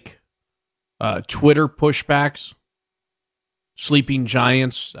fake Twitter pushbacks, sleeping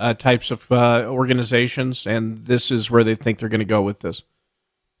giants types of organizations, and this is where they think they're going to go with this.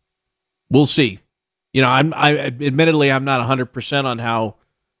 We'll see. Admittedly, I'm not 100% on how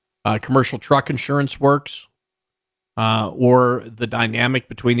commercial truck insurance works. Or the dynamic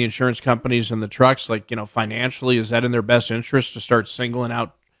between the insurance companies and the trucks, financially, is that in their best interest to start singling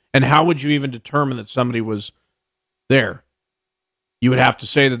out? And how would you even determine that somebody was there? You would have to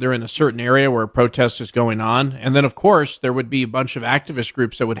say that they're in a certain area where a protest is going on. And then, of course, there would be a bunch of activist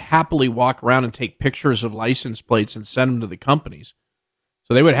groups that would happily walk around and take pictures of license plates and send them to the companies.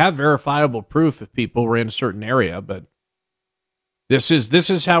 So they would have verifiable proof if people were in a certain area, but This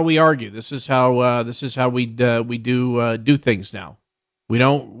is how we argue. This is how we do things now. We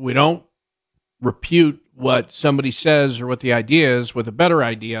don't repute what somebody says or what the idea is with a better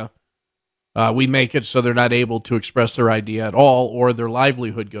idea. We make it so they're not able to express their idea at all, or their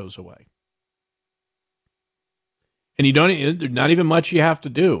livelihood goes away. And there's not even much you have to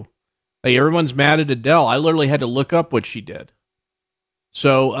do. Like, everyone's mad at Adele. I literally had to look up what she did.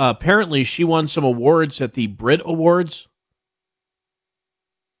 So apparently she won some awards at the Brit Awards.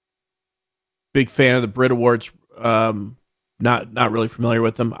 Big fan of the Brit Awards. Not really familiar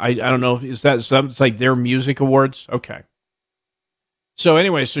with them. I don't know. Is that something? It's like their music awards? Okay. So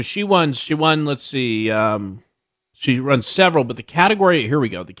anyway, so she won. Let's see. She runs several, but the category, here we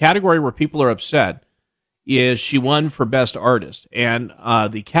go. The category where people are upset is she won for Best Artist. And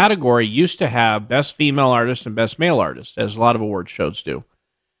the category used to have Best Female Artist and Best Male Artist, as a lot of award shows do.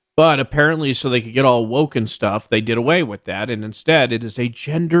 But apparently, so they could get all woke and stuff, they did away with that. And instead, it is a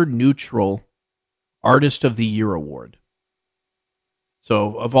gender-neutral Artist of the Year award.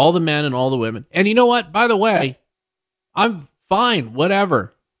 So of all the men and all the women. And you know what? By the way, I'm fine.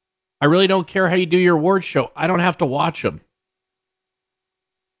 Whatever. I really don't care how you do your award show. I don't have to watch them.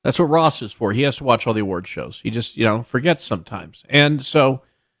 That's what Ross is for. He has to watch all the award shows. He just, forgets sometimes. And so,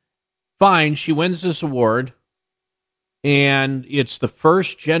 fine, she wins this award. And it's the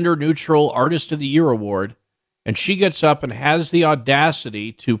first gender-neutral Artist of the Year award. And she gets up and has the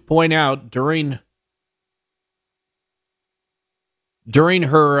audacity to point out during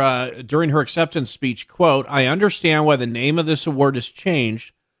her acceptance speech, quote, "I understand why the name of this award has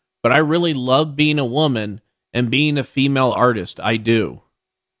changed, but I really love being a woman and being a female artist. I do."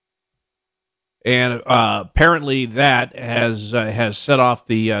 And apparently that has set off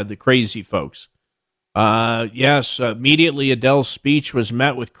the crazy folks. Yes, immediately Adele's speech was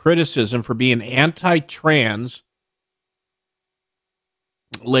met with criticism for being anti-trans,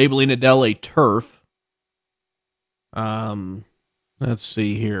 labeling Adele a TERF. Let's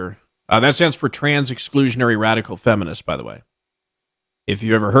see here. That stands for Trans Exclusionary Radical Feminist, by the way. If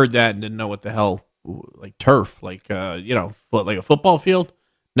you ever heard that and didn't know what the hell, like TERF, like like a football field.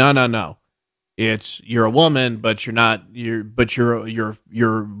 No. It's you're a woman, but you're not. You're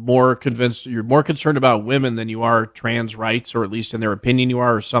more convinced. You're more concerned about women than you are trans rights, or at least in their opinion, you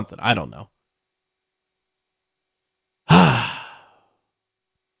are, or something. I don't know.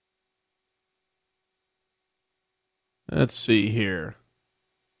 Let's see here.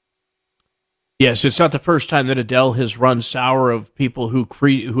 Yes, it's not the first time that Adele has run sour of people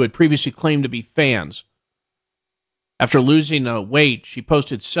who had previously claimed to be fans. After losing weight, she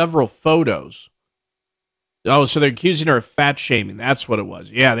posted several photos. Oh, so they're accusing her of fat shaming. That's what it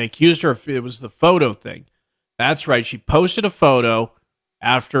was. Yeah, they accused her it was the photo thing. That's right. She posted a photo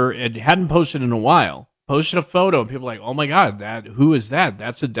after it hadn't posted in a while. Posted a photo, and people were like, oh my God, who is that?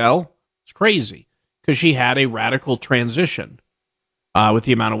 That's Adele? It's crazy. Because she had a radical transition with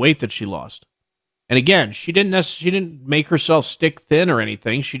the amount of weight that she lost. And again, she didn't make herself stick thin or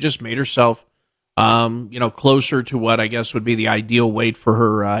anything. She just made herself, closer to what I guess would be the ideal weight for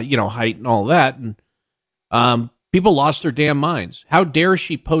her, height and all that. And people lost their damn minds. How dare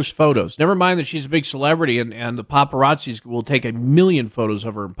she post photos? Never mind that she's a big celebrity and the paparazzis will take 1 million photos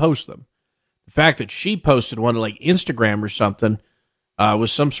of her and post them. The fact that she posted one like Instagram or something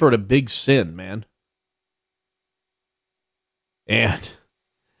was some sort of big sin, man. And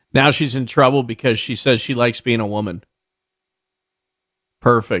now she's in trouble because she says she likes being a woman.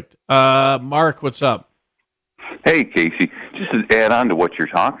 Perfect. Mark, what's up? Hey, Casey. Just to add on to what you're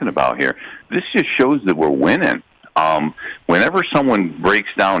talking about here, this just shows that we're winning. Whenever someone breaks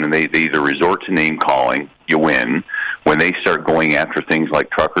down and they either resort to name calling, you win. When they start going after things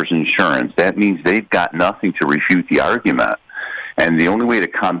like truckers insurance, that means they've got nothing to refute the argument. And the only way to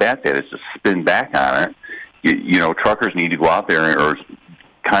combat that is to spin back on it. Truckers need to go out there or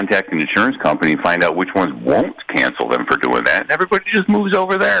contact an insurance company and find out which ones won't cancel them for doing that. And everybody just moves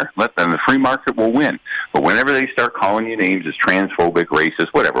over there. Let them. The free market will win. But whenever they start calling you names as transphobic, racist,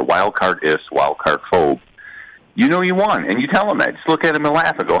 whatever, wild card wild card phobe, you won. And you tell them that. Just look at them and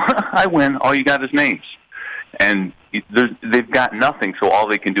laugh and go, I win. All you got is names. And they've got nothing, so all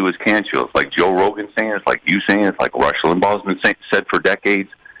they can do is cancel. It's like Joe Rogan saying, it's like you saying, it's like Rush Limbaugh's been said for decades.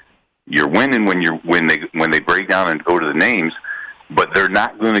 You're winning when they break down and go to the names, but they're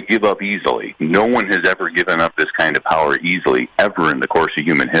not going to give up easily. No one has ever given up this kind of power easily ever in the course of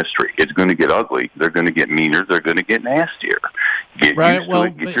human history. It's going to get ugly. They're going to get meaner. They're going to get nastier. Get used to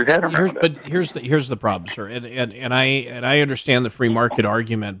it. Get your head around it. But here's the problem, sir. And I understand the free market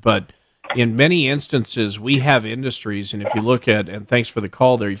argument, but in many instances, we have industries, and if you look at, and thanks for the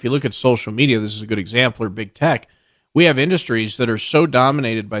call there, if you look at social media, this is a good example, or big tech, we have industries that are so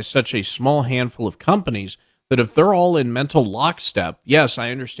dominated by such a small handful of companies that if they're all in mental lockstep, yes,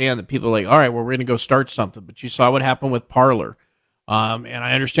 I understand that people are like, all right, well, we're going to go start something, but you saw what happened with Parler. And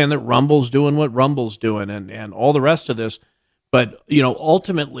I understand that Rumble's doing what Rumble's doing and all the rest of this. But,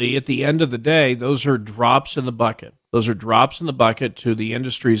 ultimately, at the end of the day, those are drops in the bucket. Those are drops in the bucket to the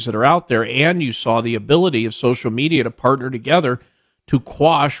industries that are out there. And you saw the ability of social media to partner together to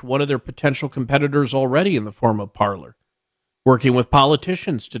quash one of their potential competitors already in the form of Parler, working with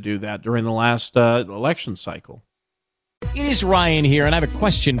politicians to do that during the last election cycle. It is Ryan here, and I have a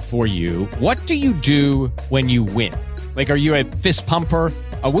question for you. What do you do when you win? Like, are you a fist pumper,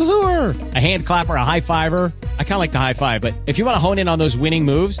 a woo-hooer, a hand clapper, a high fiver? I kind of like the high five, but if you want to hone in on those winning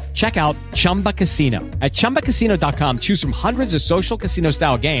moves, check out Chumba Casino. At ChumbaCasino.com, choose from hundreds of social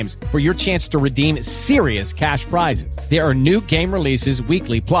casino-style games for your chance to redeem serious cash prizes. There are new game releases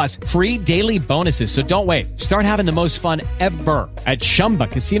weekly, plus free daily bonuses, so don't wait. Start having the most fun ever at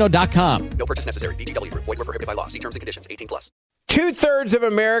ChumbaCasino.com. No purchase necessary. VGW. Void where prohibited by law. See terms and conditions. 18+. 2/3 of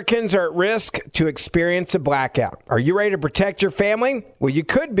Americans are at risk to experience a blackout. Are you ready to protect your family? Well, you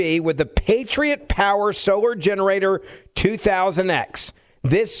could be with the Patriot Power Solar Generator 2000X.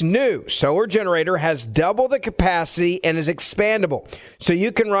 This new solar generator has double the capacity and is expandable, so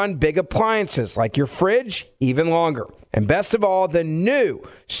you can run big appliances like your fridge even longer. And best of all, the new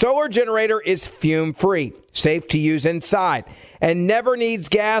solar generator is fume-free, safe to use inside, and never needs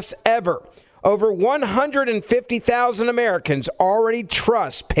gas ever. Over 150,000 Americans already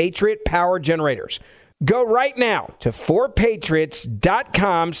trust Patriot Power Generators. Go right now to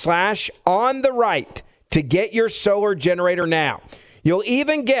 4patriots.com/ontherright to get your solar generator now. You'll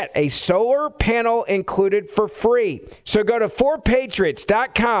even get a solar panel included for free. So go to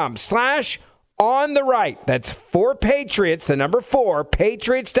 4patriots.com/ontherright. That's 4patriots, the number 4,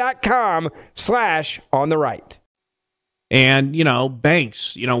 patriots.com/ontherright. And,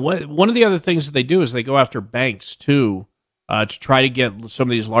 banks, one of the other things that they do is they go after banks, too, to try to get some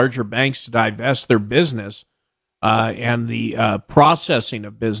of these larger banks to divest their business and the processing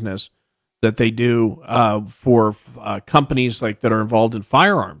of business that they do for companies like that are involved in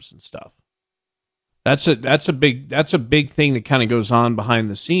firearms and stuff. That's a big thing that kind of goes on behind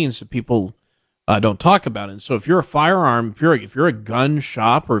the scenes that people don't talk about. And so if you're a firearm, if you're a gun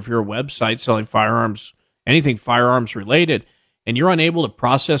shop, or if you're a website selling firearms, anything firearms related, and you're unable to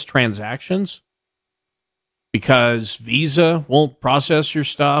process transactions, because Visa won't process your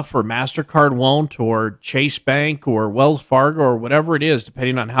stuff, or MasterCard won't, or Chase Bank, or Wells Fargo, or whatever it is,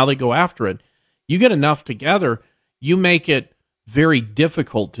 depending on how they go after it. You get enough together, you make it very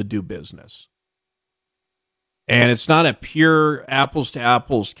difficult to do business. And it's not a pure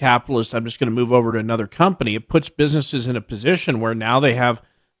apples-to-apples capitalist, I'm just going to move over to another company. It puts businesses in a position where now they have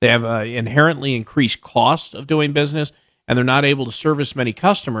inherently increased cost of doing business, and they're not able to service many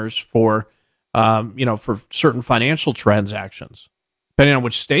customers for certain financial transactions. Depending on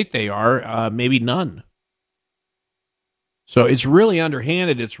which state they are, maybe none. So it's really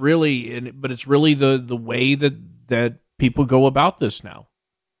underhanded. But it's really the way that people go about this now.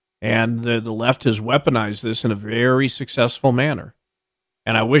 And the left has weaponized this in a very successful manner.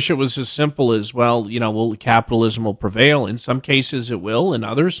 And I wish it was as simple as, capitalism will prevail. In some cases it will, in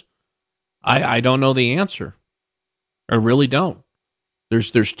others, I don't know the answer. I really don't.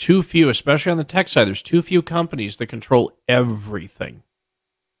 There's too few, especially on the tech side, there's too few companies that control everything.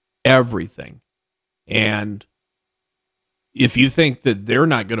 Everything. And if you think that they're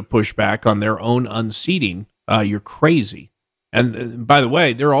not going to push back on their own unseating, you're crazy. And by the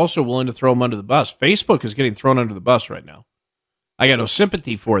way, they're also willing to throw them under the bus. Facebook is getting thrown under the bus right now. I got no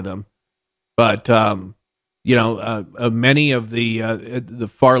sympathy for them, but many of the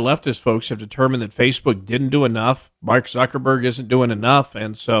far leftist folks have determined that Facebook didn't do enough. Mark Zuckerberg isn't doing enough,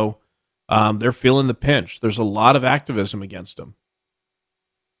 and so they're feeling the pinch. There's a lot of activism against them,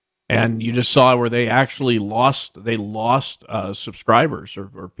 and you just saw where they actually lost subscribers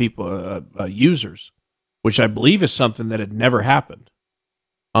or people users, which I believe is something that had never happened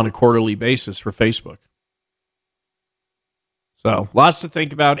on a quarterly basis for Facebook. So, lots to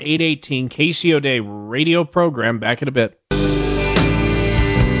think about. 8:18 Casey O'Day radio program. Back in a bit.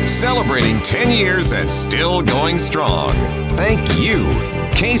 Celebrating 10 years and still going strong. Thank you.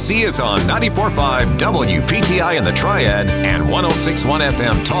 KC is on 94.5 WPTI in the Triad and 106.1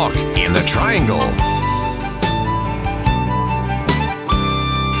 FM Talk in the Triangle.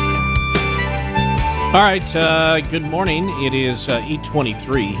 All right, good morning. It is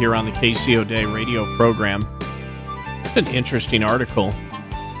 8:23 here on the KC O'Day radio program. It's an interesting article.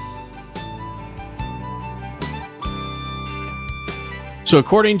 So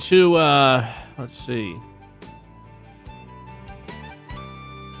according to, let's see.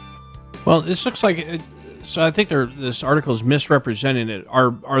 Well, this looks like, so I think this article is misrepresenting it.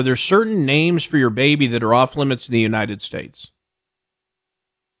 Are there certain names for your baby that are off limits in the United States?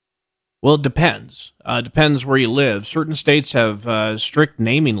 Well, it depends. Depends where you live. Certain states have strict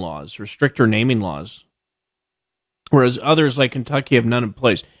naming laws or stricter naming laws, whereas others like Kentucky have none in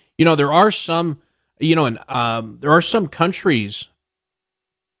place. There are some, there are some countries,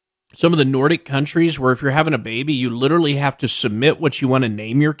 some of the Nordic countries, where if you're having a baby, you literally have to submit what you want to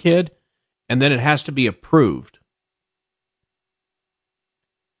name your kid, and then it has to be approved.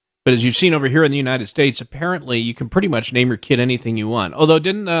 But as you've seen over here in the United States, apparently you can pretty much name your kid anything you want. Although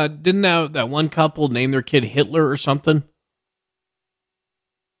didn't that one couple name their kid Hitler or something?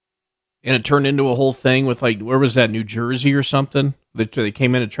 And it turned into a whole thing with, where was that, New Jersey or something? They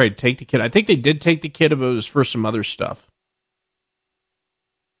came in and tried to take the kid. I think they did take the kid, but it was for some other stuff.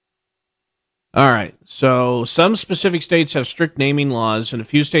 All right, so some specific states have strict naming laws, and a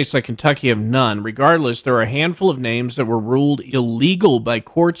few states like Kentucky have none. Regardless, there are a handful of names that were ruled illegal by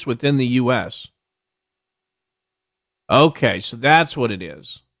courts within the U.S. Okay, so that's what it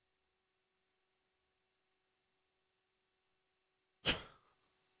is.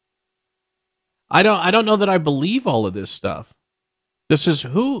 I don't know that I believe all of this stuff. This is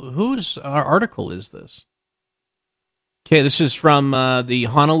whose article is this? Okay, this is from the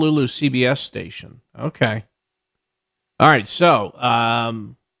Honolulu CBS station. Okay. All right,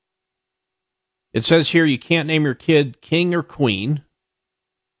 so it says here you can't name your kid King or Queen,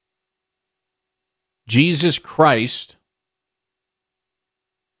 Jesus Christ.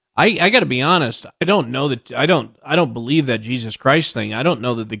 I got to be honest, I don't know that I don't believe that Jesus Christ thing. I don't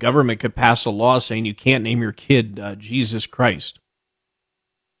know that the government could pass a law saying you can't name your kid Jesus Christ.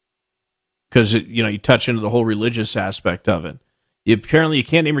 Because you touch into the whole religious aspect of it. Apparently, you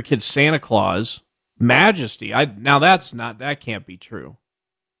can't name your kid Santa Claus, Majesty. That can't be true.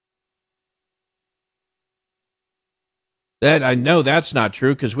 I know that's not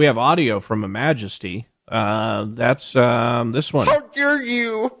true because we have audio from a Majesty. That's this one. How dare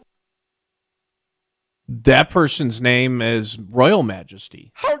you? That person's name is Royal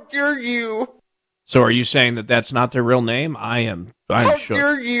Majesty. How dare you? So, are you saying that that's not their real name? I'm How sure.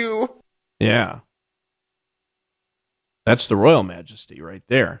 dare you? Yeah. That's the Royal Majesty right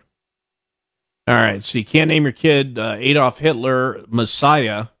there. All right, so you can't name your kid Adolf Hitler,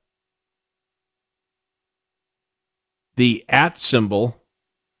 Messiah. the @ symbol,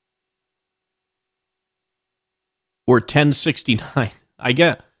 or 1069.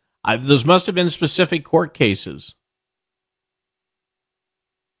 Those must have been specific court cases.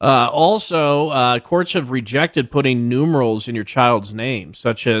 Also, courts have rejected putting numerals in your child's name,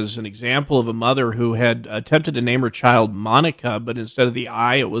 such as an example of a mother who had attempted to name her child Monica, but instead of the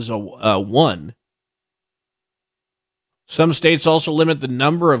I, it was a 1. Some states also limit the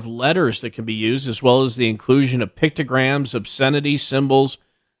number of letters that can be used, as well as the inclusion of pictograms, obscenity, symbols,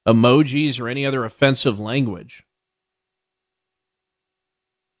 emojis, or any other offensive language.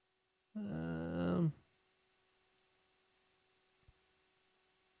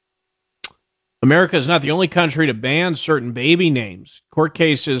 America is not the only country to ban certain baby names. Court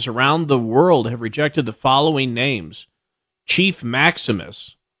cases around the world have rejected the following names. Chief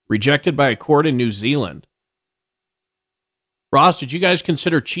Maximus, rejected by a court in New Zealand. Ross, did you guys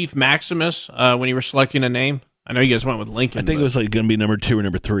consider Chief Maximus when you were selecting a name? I know you guys went with Lincoln. I think it was going to be number 2 or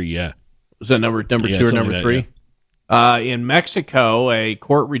number 3, yeah. Was that number 2 or number 3? Yeah. In Mexico, a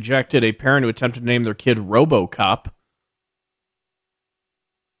court rejected a parent who attempted to name their kid RoboCop.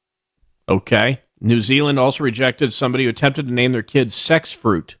 Okay. New Zealand also rejected somebody who attempted to name their kid Sex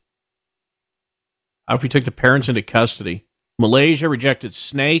Fruit. I hope you took the parents into custody. Malaysia rejected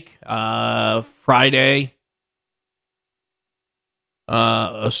Snake. Friday.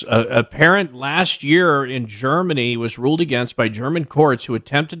 A parent last year in Germany was ruled against by German courts who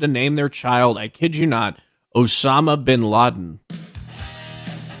attempted to name their child, I kid you not, Osama bin Laden.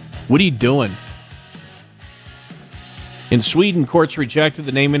 What are you doing? In Sweden, courts rejected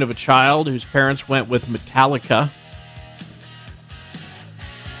the naming of a child whose parents went with Metallica.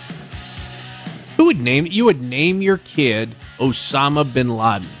 Who would name it? You would name your kid Osama bin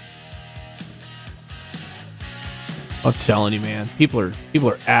Laden. I'm telling you, man, people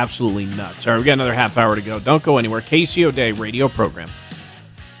are absolutely nuts. All right, we got another half hour to go. Don't go anywhere. Casey O'Day radio program.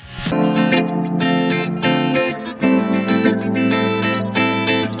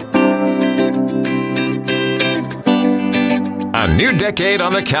 A new decade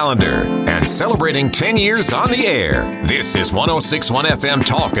on the calendar and celebrating 10 years on the air. This is 106.1 FM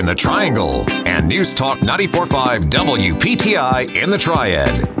Talk in the Triangle and News Talk 94.5 WPTI in the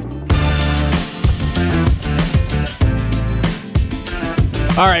Triad.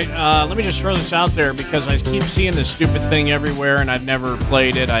 All right, let me just throw this out there because I keep seeing this stupid thing everywhere and I've never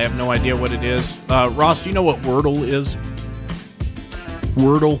played it. I have no idea what it is. Ross, do you know what Wordle is?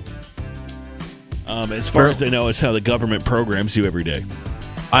 Wordle? As far as I know, it's how the government programs you every day.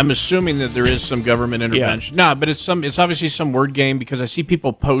 I'm assuming that there is some government intervention. Yeah. No, but it's obviously some word game because I see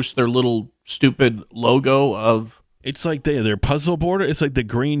people post their little stupid logo of... It's like their puzzle border. It's like the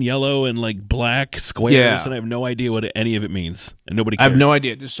green, yellow, and like black squares, and I have no idea what any of it means, and nobody cares. I have no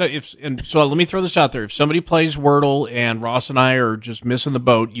idea. So let me throw this out there. If somebody plays Wordle and Ross and I are just missing the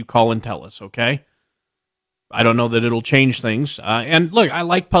boat, you call and tell us, okay? I don't know that it'll change things. And look, I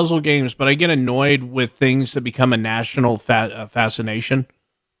like puzzle games, but I get annoyed with things that become a national fascination,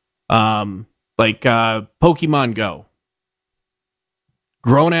 like Pokemon Go.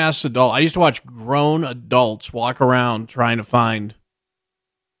 Grown-ass adult. I used to watch grown adults walk around trying to find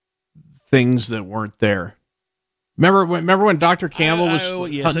things that weren't there. Remember when Dr. Campbell was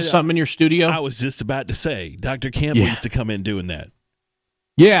hunting something in your studio? I was just about to say, Dr. Campbell used to come in doing that.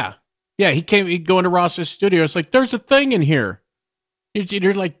 Yeah. Yeah, he'd go into Ross's studio. It's like, there's a thing in here.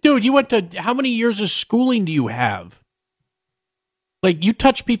 You're like, dude, you went to, how many years of schooling do you have? Like, you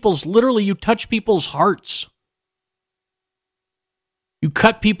touch people's hearts. You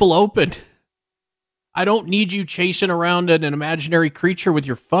cut people open. I don't need you chasing around an imaginary creature with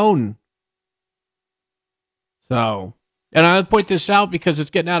your phone. So, and I'll point this out because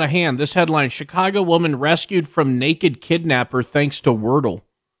it's getting out of hand. This headline, Chicago woman rescued from naked kidnapper thanks to Wordle.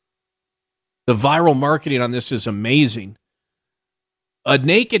 The viral marketing on this is amazing. A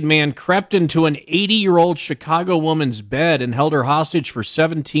naked man crept into an 80-year-old Chicago woman's bed and held her hostage for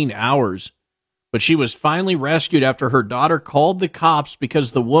 17 hours. But she was finally rescued after her daughter called the cops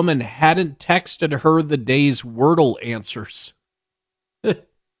because the woman hadn't texted her the day's Wordle answers.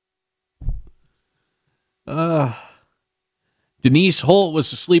 Denise Holt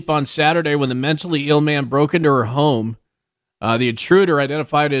was asleep on Saturday when the mentally ill man broke into her home. The intruder,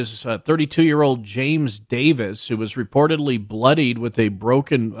 identified as 32-year-old James Davis, who was reportedly bloodied with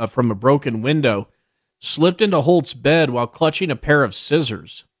from a broken window, slipped into Holt's bed while clutching a pair of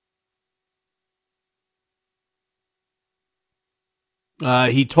scissors.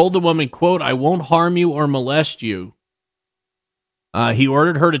 He told the woman, quote, "I won't harm you or molest you." He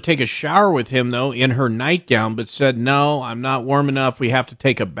ordered her to take a shower with him, though, in her nightgown, but said, "No, I'm not warm enough. We have to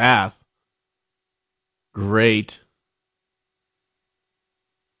take a bath." Great.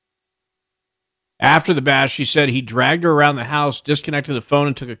 After the bash, she said he dragged her around the house, disconnected the phone,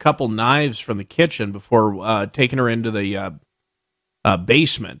 and took a couple knives from the kitchen before taking her into the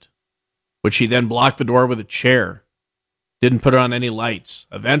basement, which he then blocked the door with a chair. Didn't put on any lights.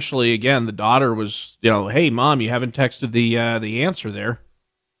 Eventually, again, the daughter was, hey, Mom, you haven't texted the answer there.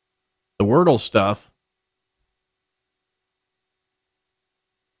 The Wordle stuff.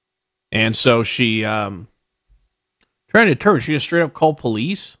 And so she, trying to determine, she just straight up called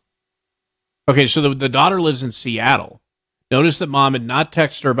police? Okay, so the daughter lives in Seattle. Notice that Mom had not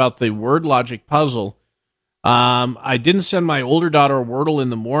texted her about the word logic puzzle. I didn't send my older daughter a Wordle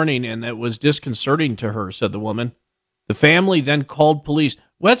in the morning, and it was disconcerting to her, said the woman. The family then called police.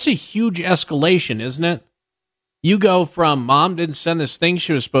 Well, that's a huge escalation, isn't it? You go from Mom didn't send this thing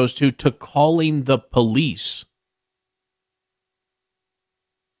she was supposed to calling the police.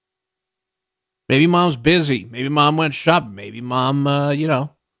 Maybe Mom's busy. Maybe Mom went shopping. Maybe Mom, met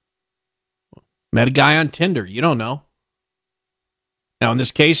a guy on Tinder. You don't know. Now, in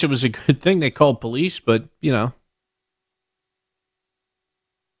this case, it was a good thing they called police, but, seems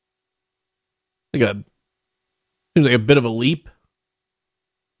like a bit of a leap.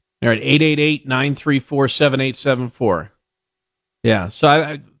 All right, 888-934-7874. Yeah, so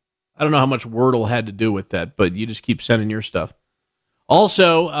I don't know how much Wordle had to do with that, but you just keep sending your stuff.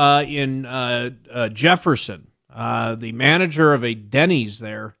 Also, in Jefferson, the manager of a Denny's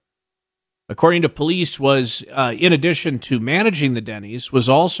there, according to police, was, in addition to managing the Denny's, was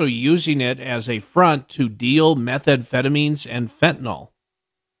also using it as a front to deal methamphetamines and fentanyl.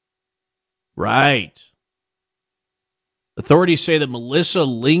 Right. Authorities say that Melissa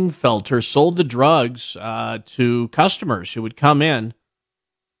Lingfelter sold the drugs to customers who would come in.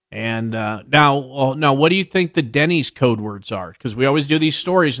 And now, what do you think the Denny's code words are? Because we always do these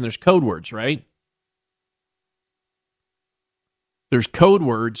stories and there's code words, right? There's code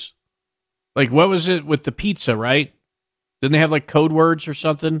words. Like, what was it with the pizza, right? Didn't they have, like, code words or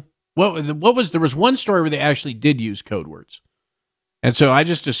something? There was one story where they actually did use code words. And so I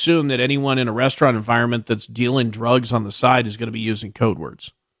just assume that anyone in a restaurant environment that's dealing drugs on the side is going to be using code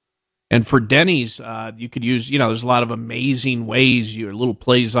words. And for Denny's, you could use, there's a lot of amazing ways, little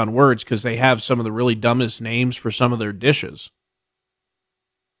plays on words, because they have some of the really dumbest names for some of their dishes.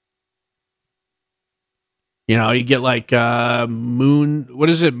 You get like moon, what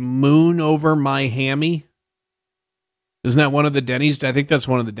is it? Moon over my hammy? Isn't that one of the Denny's? I think that's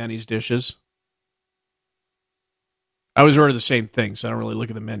one of the Denny's dishes. I always order the same thing, so I don't really look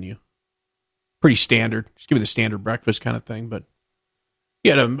at the menu. Pretty standard. Just give me the standard breakfast kind of thing, but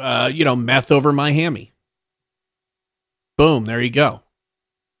you had a, meth over my hammy. Boom, there you go.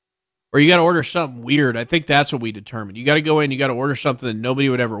 Or you got to order something weird. I think that's what we determined. You got to go in, you got to order something that nobody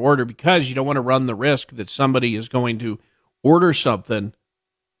would ever order because you don't want to run the risk that somebody is going to order something,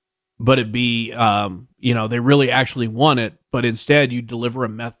 but it be, they really actually want it, but instead you deliver a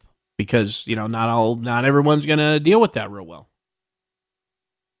meth because, not everyone's going to deal with that real well.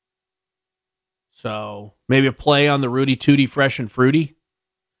 So maybe a play on the Rudy Tooty Fresh and Fruity.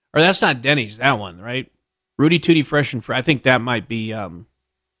 Or that's not Denny's, that one, right? Rudy Tooty Fresh and Fruity. I think that might be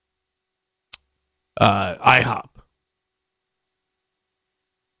IHOP.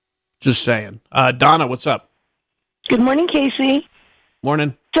 Just saying. Donna, what's up? Good morning, Casey.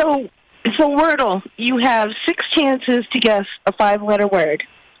 Morning. So Wordle, you have 6 chances to guess a 5-letter word.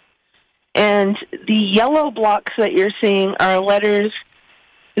 And the yellow blocks that you're seeing are letters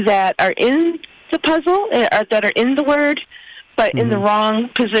that are in the puzzle, that are in the word, but in the wrong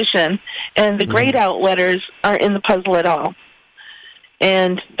position. And the grayed out letters aren't in the puzzle at all.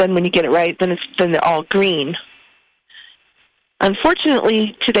 And then when you get it right, then they're all green.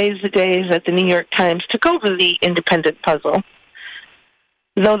 Unfortunately, today's the day that the New York Times took over the independent puzzle.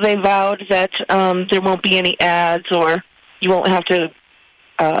 Though they vowed that there won't be any ads or you won't have to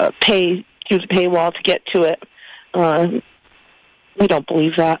pay through the paywall to get to it. We don't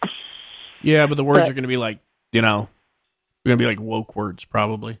believe that. Yeah, but the words are going to be like, they're going to be like woke words,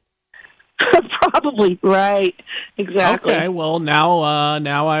 probably. Probably, right. Exactly. Okay, well, now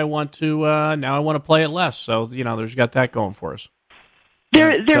I want to play it less. So, there's got that going for us.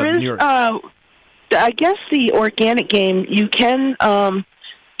 There is, I guess the organic game, you can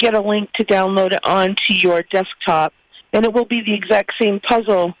get a link to download it onto your desktop, and it will be the exact same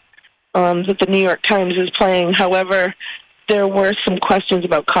puzzle that the New York Times is playing. However, there were some questions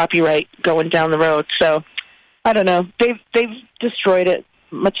about copyright going down the road. So, I don't know. They've destroyed it,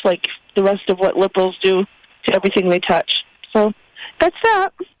 much like the rest of what liberals do to everything they touch. So, that's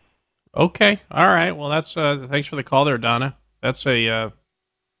that. Okay. All right. Well, that's thanks for the call there, Donna. That's a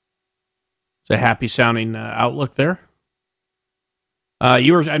happy sounding outlook there.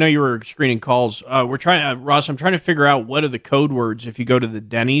 I know you were screening calls. Ross, I'm trying to figure out what are the code words if you go to the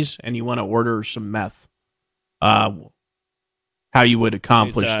Denny's and you want to order some meth. How you would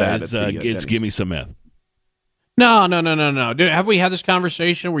accomplish that? It's give me some meth. No. Dude, have we had this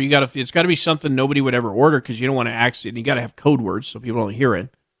conversation where it's got to be something nobody would ever order because you don't want to accident. You got to have code words so people don't hear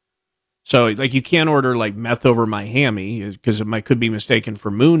it. So, like, you can't order like meth over my hammy because it could be mistaken for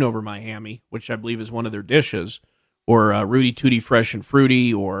moon over my hammy, which I believe is one of their dishes. Or Rudy Tooty Fresh and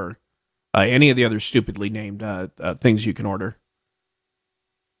Fruity, or any of the other stupidly named things you can order.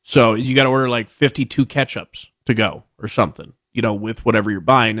 So you got to order like 52 ketchups to go or something, with whatever you're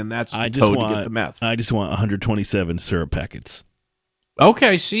buying, and that's the code to get the meth. I just want 127 syrup packets.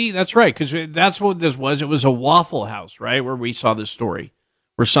 Okay, see, that's right, because that's what this was. It was a Waffle House, right, where we saw this story,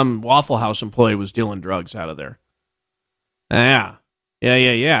 where some Waffle House employee was dealing drugs out of there. Yeah.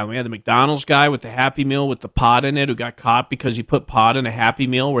 We had the McDonald's guy with the Happy Meal with the pot in it who got caught because he put pot in a Happy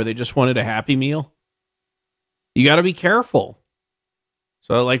Meal where they just wanted a Happy Meal. You got to be careful.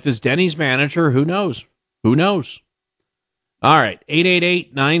 So, like this Denny's manager, who knows? All right,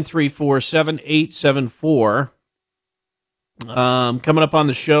 888-934-7874. Coming up on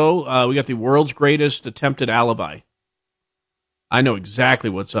the show, we got the world's greatest attempted alibi. I know exactly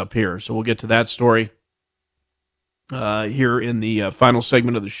what's up here, so we'll get to that story. Here in the final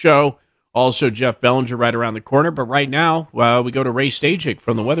segment of the show. Also, Jeff Bellinger right around the corner. But right now, we go to Ray Stagik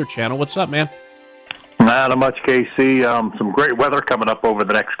from the Weather Channel. What's up, man? Not much, KC. Some great weather coming up over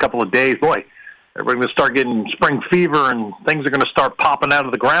the next couple of days. Boy, everybody's going to start getting spring fever, and things are going to start popping out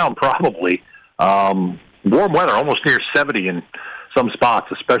of the ground, probably. Warm weather, almost near 70 in some spots,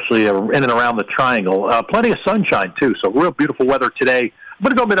 especially in and around the Triangle. Plenty of sunshine, too, so real beautiful weather today. I'm going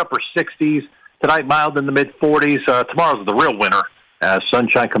to go mid-upper 60s. Tonight, mild in the mid-40s. Tomorrow's the real winter as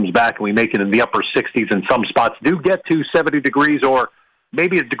sunshine comes back and we make it in the upper 60s, and some spots do get to 70 degrees or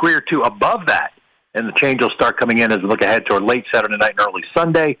maybe a degree or two above that. And the change will start coming in as we look ahead toward late Saturday night and early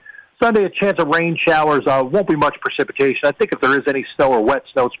Sunday. Sunday, a chance of rain showers. Won't be much precipitation. I think if there is any snow or wet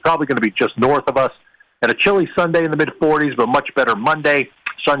snow, it's probably going to be just north of us. And a chilly Sunday in the mid-40s, but much better Monday.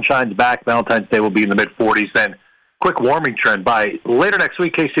 Sunshine's back. Valentine's Day will be in the mid-40s then. Quick warming trend by later next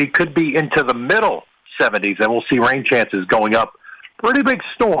week, KC, could be into the middle 70s, and we'll see rain chances going up. Pretty big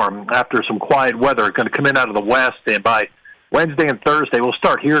storm after some quiet weather going to come in out of the west, and by Wednesday and Thursday, we'll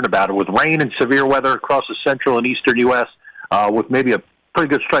start hearing about it with rain and severe weather across the central and eastern U.S., with maybe a pretty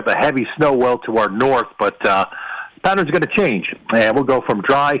good stripe of heavy snow well to our north, but pattern's going to change, and we'll go from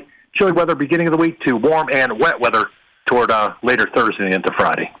dry, chilly weather beginning of the week to warm and wet weather toward later Thursday into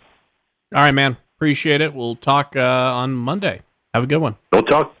Friday. All right, man. Appreciate it. We'll talk on Monday. Have a good one. We'll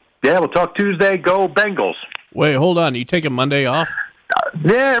talk Tuesday. Go Bengals. Wait, hold on. You taking Monday off?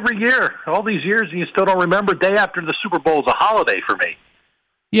 Yeah, every year. All these years, and you still don't remember. Day after the Super Bowl is a holiday for me.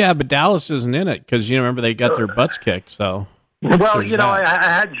 Yeah, but Dallas isn't in it because, remember they got their butts kicked. So, well, I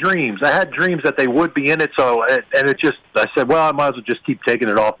had dreams. I had dreams that they would be in it. So, I said, well, I might as well just keep taking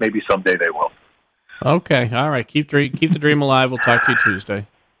it off. Maybe someday they will. Okay. All right. Keep the dream alive. We'll talk to you Tuesday.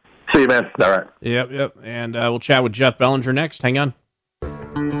 See you, man. All right. Yep. And we'll chat with Jeff Bellinger next. Hang on.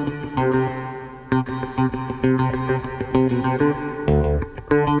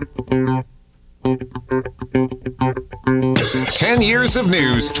 Ten years of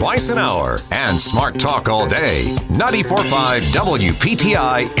news twice an hour and smart talk all day. 94.5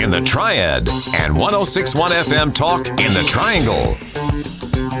 WPTI in the Triad and 106.1 FM Talk in the Triangle.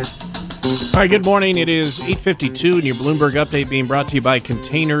 All right, good morning. It is 8:52, and your Bloomberg update being brought to you by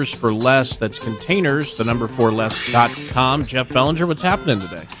Containers for Less. That's containers, the number 4less.com. Jeff Bellinger, what's happening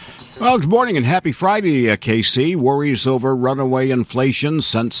today? Well, good morning and happy Friday, KC. Worries over runaway inflation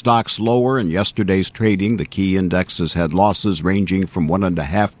sent stocks lower in yesterday's trading. The key indexes had losses ranging from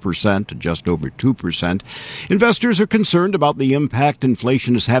 1.5% to just over 2%. Investors are concerned about the impact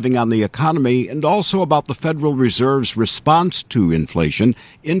inflation is having on the economy and also about the Federal Reserve's response to inflation.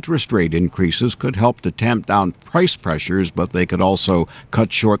 Interest rate increases could help to tamp down price pressures, but they could also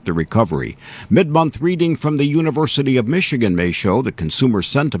cut short the recovery. Mid-month reading from the University of Michigan may show that consumer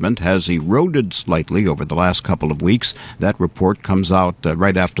sentiment has eroded slightly over the last couple of weeks. That report comes out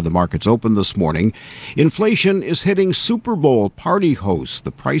right after the markets open this morning. Inflation is hitting Super Bowl party hosts.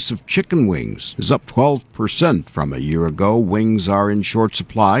 The price of chicken wings is up 12% from a year ago. Wings are in short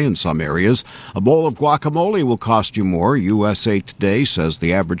supply in some areas. A bowl of guacamole will cost you more. USA Today says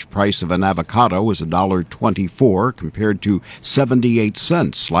the average price of an avocado is $1.24 compared to 78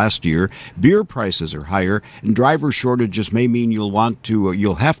 cents last year. Beer prices are higher, and driver shortages may mean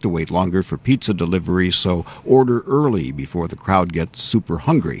you'll have to wait wait longer for pizza delivery, so order early before the crowd gets super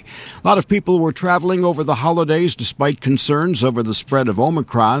hungry. A lot of people were traveling over the holidays despite concerns over the spread of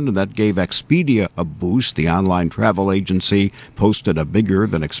Omicron, and that gave Expedia a boost. The online travel agency posted a bigger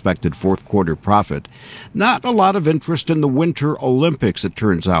than expected fourth quarter profit. Not a lot of interest in the Winter Olympics, it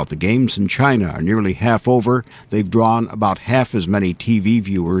turns out. The games in China are nearly half over. They've drawn about half as many TV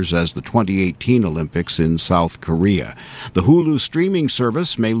viewers as the 2018 Olympics in South Korea. The Hulu streaming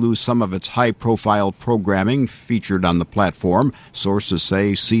service may lose some of its high-profile programming featured on the platform. Sources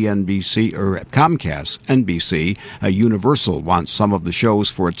say CNBC or Comcast, NBC, Universal wants some of the shows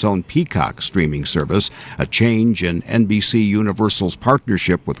for its own Peacock streaming service. A change in NBC Universal's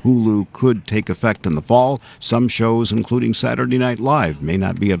partnership with Hulu could take effect in the fall. Some shows, including Saturday Night Live, may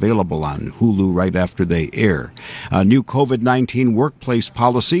not be available on Hulu right after they air. New COVID-19 workplace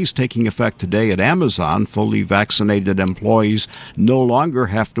policies taking effect today at Amazon. Fully vaccinated employees no longer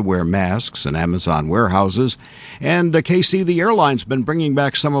have to wear masks in Amazon warehouses. And KC, the airline's been bringing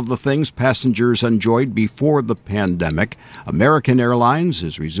back some of the things passengers enjoyed before the pandemic. American Airlines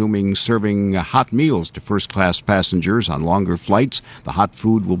is resuming serving hot meals to first-class passengers on longer flights. The hot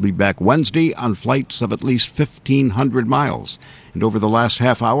food will be back Wednesday on flights of at least 1,500 miles. And over the last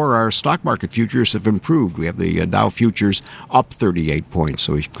half hour, our stock market futures have improved. We have the Dow futures up 38 points,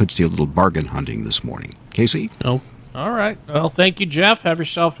 so we could see a little bargain hunting this morning. Casey? Oh, all right. Well, thank you, Jeff. Have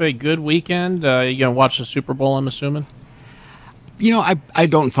yourself a good weekend. You going to watch the Super Bowl, I'm assuming? You know, I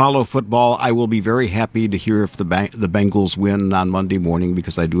don't follow football. I will be very happy to hear if the Bengals win on Monday morning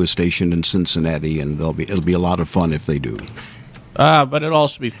because I do a station in Cincinnati, and it'll be a lot of fun if they do. But it'll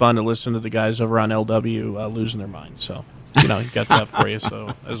also be fun to listen to the guys over on LW losing their minds. So, you got that for you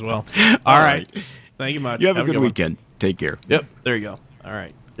so as well. All right. Thank you much. You have a good weekend. Take care. Yep. There you go. All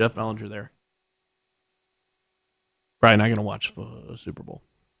right. Jeff Bellinger there. Probably not going to watch the Super Bowl.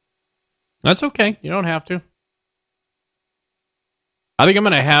 That's okay. You don't have to. I think I'm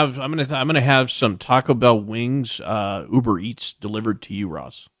going to have some Taco Bell wings, Uber Eats delivered to you,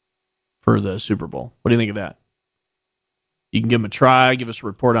 Ross, for the Super Bowl. What do you think of that? You can give them a try. Give us a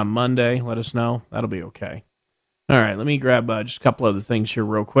report on Monday. Let us know. That'll be okay. All right, let me grab just a couple other things here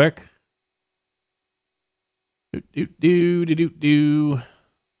real quick.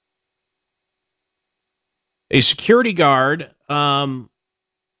 A security guard.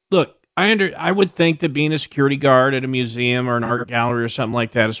 Look, I would think that being a security guard at a museum or an art gallery or something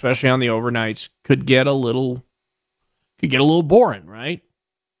like that, especially on the overnights, could get a little boring, right?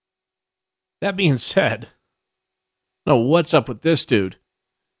 That being said, no, what's up with this dude?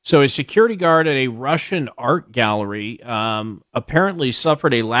 So a security guard at a Russian art gallery apparently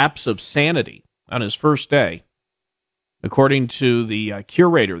suffered a lapse of sanity on his first day. According to the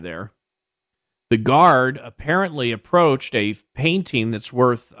curator there, the guard apparently approached a painting that's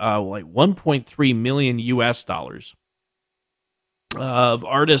worth like 1.3 million US dollars of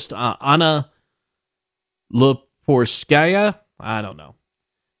artist Anna Leporskaya. I don't know.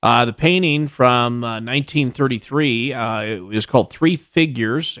 The painting from 1933 is called Three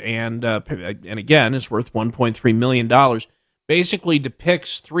Figures, and again, is worth $1.3 million. Basically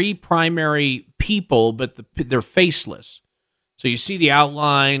depicts three primary people, but they're faceless. So you see the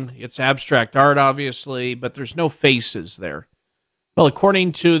outline. It's abstract art, obviously, but there's no faces there. Well,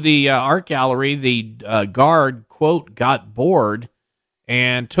 according to the art gallery, the guard, quote, got bored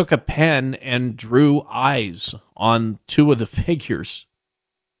and took a pen and drew eyes on two of the figures.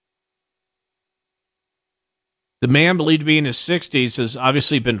 The man, believed to be in his 60s, has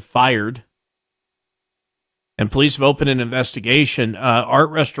obviously been fired, and police have opened an investigation.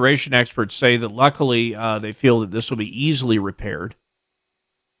 Art restoration experts say that luckily they feel that this will be easily repaired.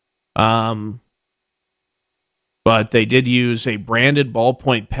 But they did use a branded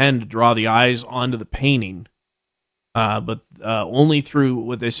ballpoint pen to draw the eyes onto the painting, but only through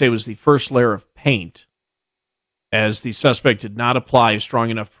what they say was the first layer of paint, as the suspect did not apply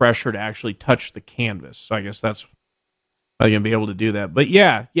strong enough pressure to actually touch the canvas. So I guess that's how you're going to be able to do that. But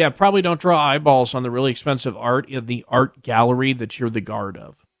yeah, probably don't draw eyeballs on the really expensive art in the art gallery that you're the guard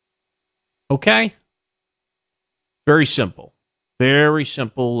of. Okay? Very simple. Very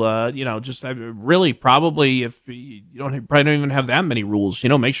simple. Just really probably if you probably don't even have that many rules.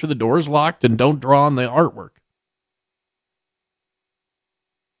 Make sure the door's locked and don't draw on the artwork.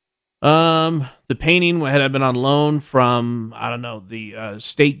 The painting had been on loan from, the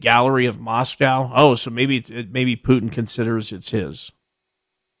State Gallery of Moscow. Oh, so maybe Putin considers it's his.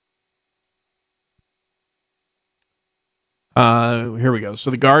 Here we go.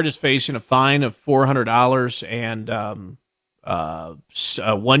 So the guard is facing a fine of $400 and A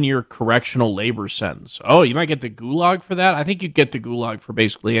 1-year correctional labor sentence. Oh, you might get the gulag for that? I think you get the gulag for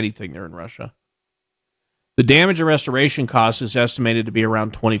basically anything there in Russia. The damage and restoration cost is estimated to be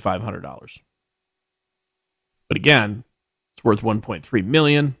around $2,500. But again, it's worth $1.3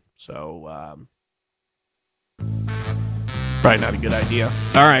 million, so probably not a good idea.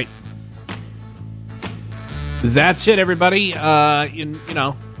 All right. That's it, everybody.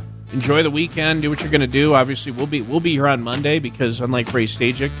 Enjoy the weekend. Do what you're going to do. Obviously, we'll be here on Monday because, unlike Ray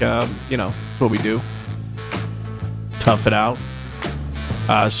Stajic, that's what we do. Tough it out.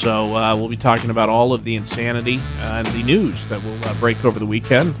 So we'll be talking about all of the insanity and the news that will break over the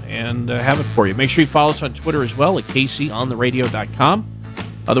weekend and have it for you. Make sure you follow us on Twitter as well at KCOnTheRadio.com.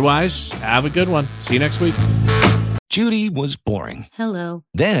 Otherwise, have a good one. See you next week. Judy was boring. Hello.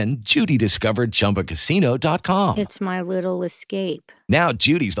 Then Judy discovered ChumbaCasino.com. It's my little escape. Now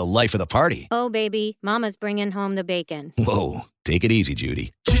Judy's the life of the party. Oh, baby, mama's bringing home the bacon. Whoa, take it easy,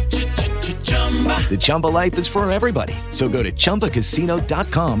 Judy. The Chumba life is for everybody. So go to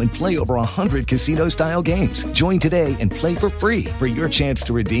ChumbaCasino.com and play over 100 casino-style games. Join today and play for free for your chance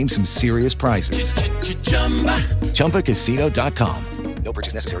to redeem some serious prizes. ChumbaCasino.com. No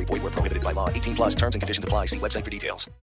purchase necessary. Void where prohibited by law. 18+ terms and conditions apply. See website for details.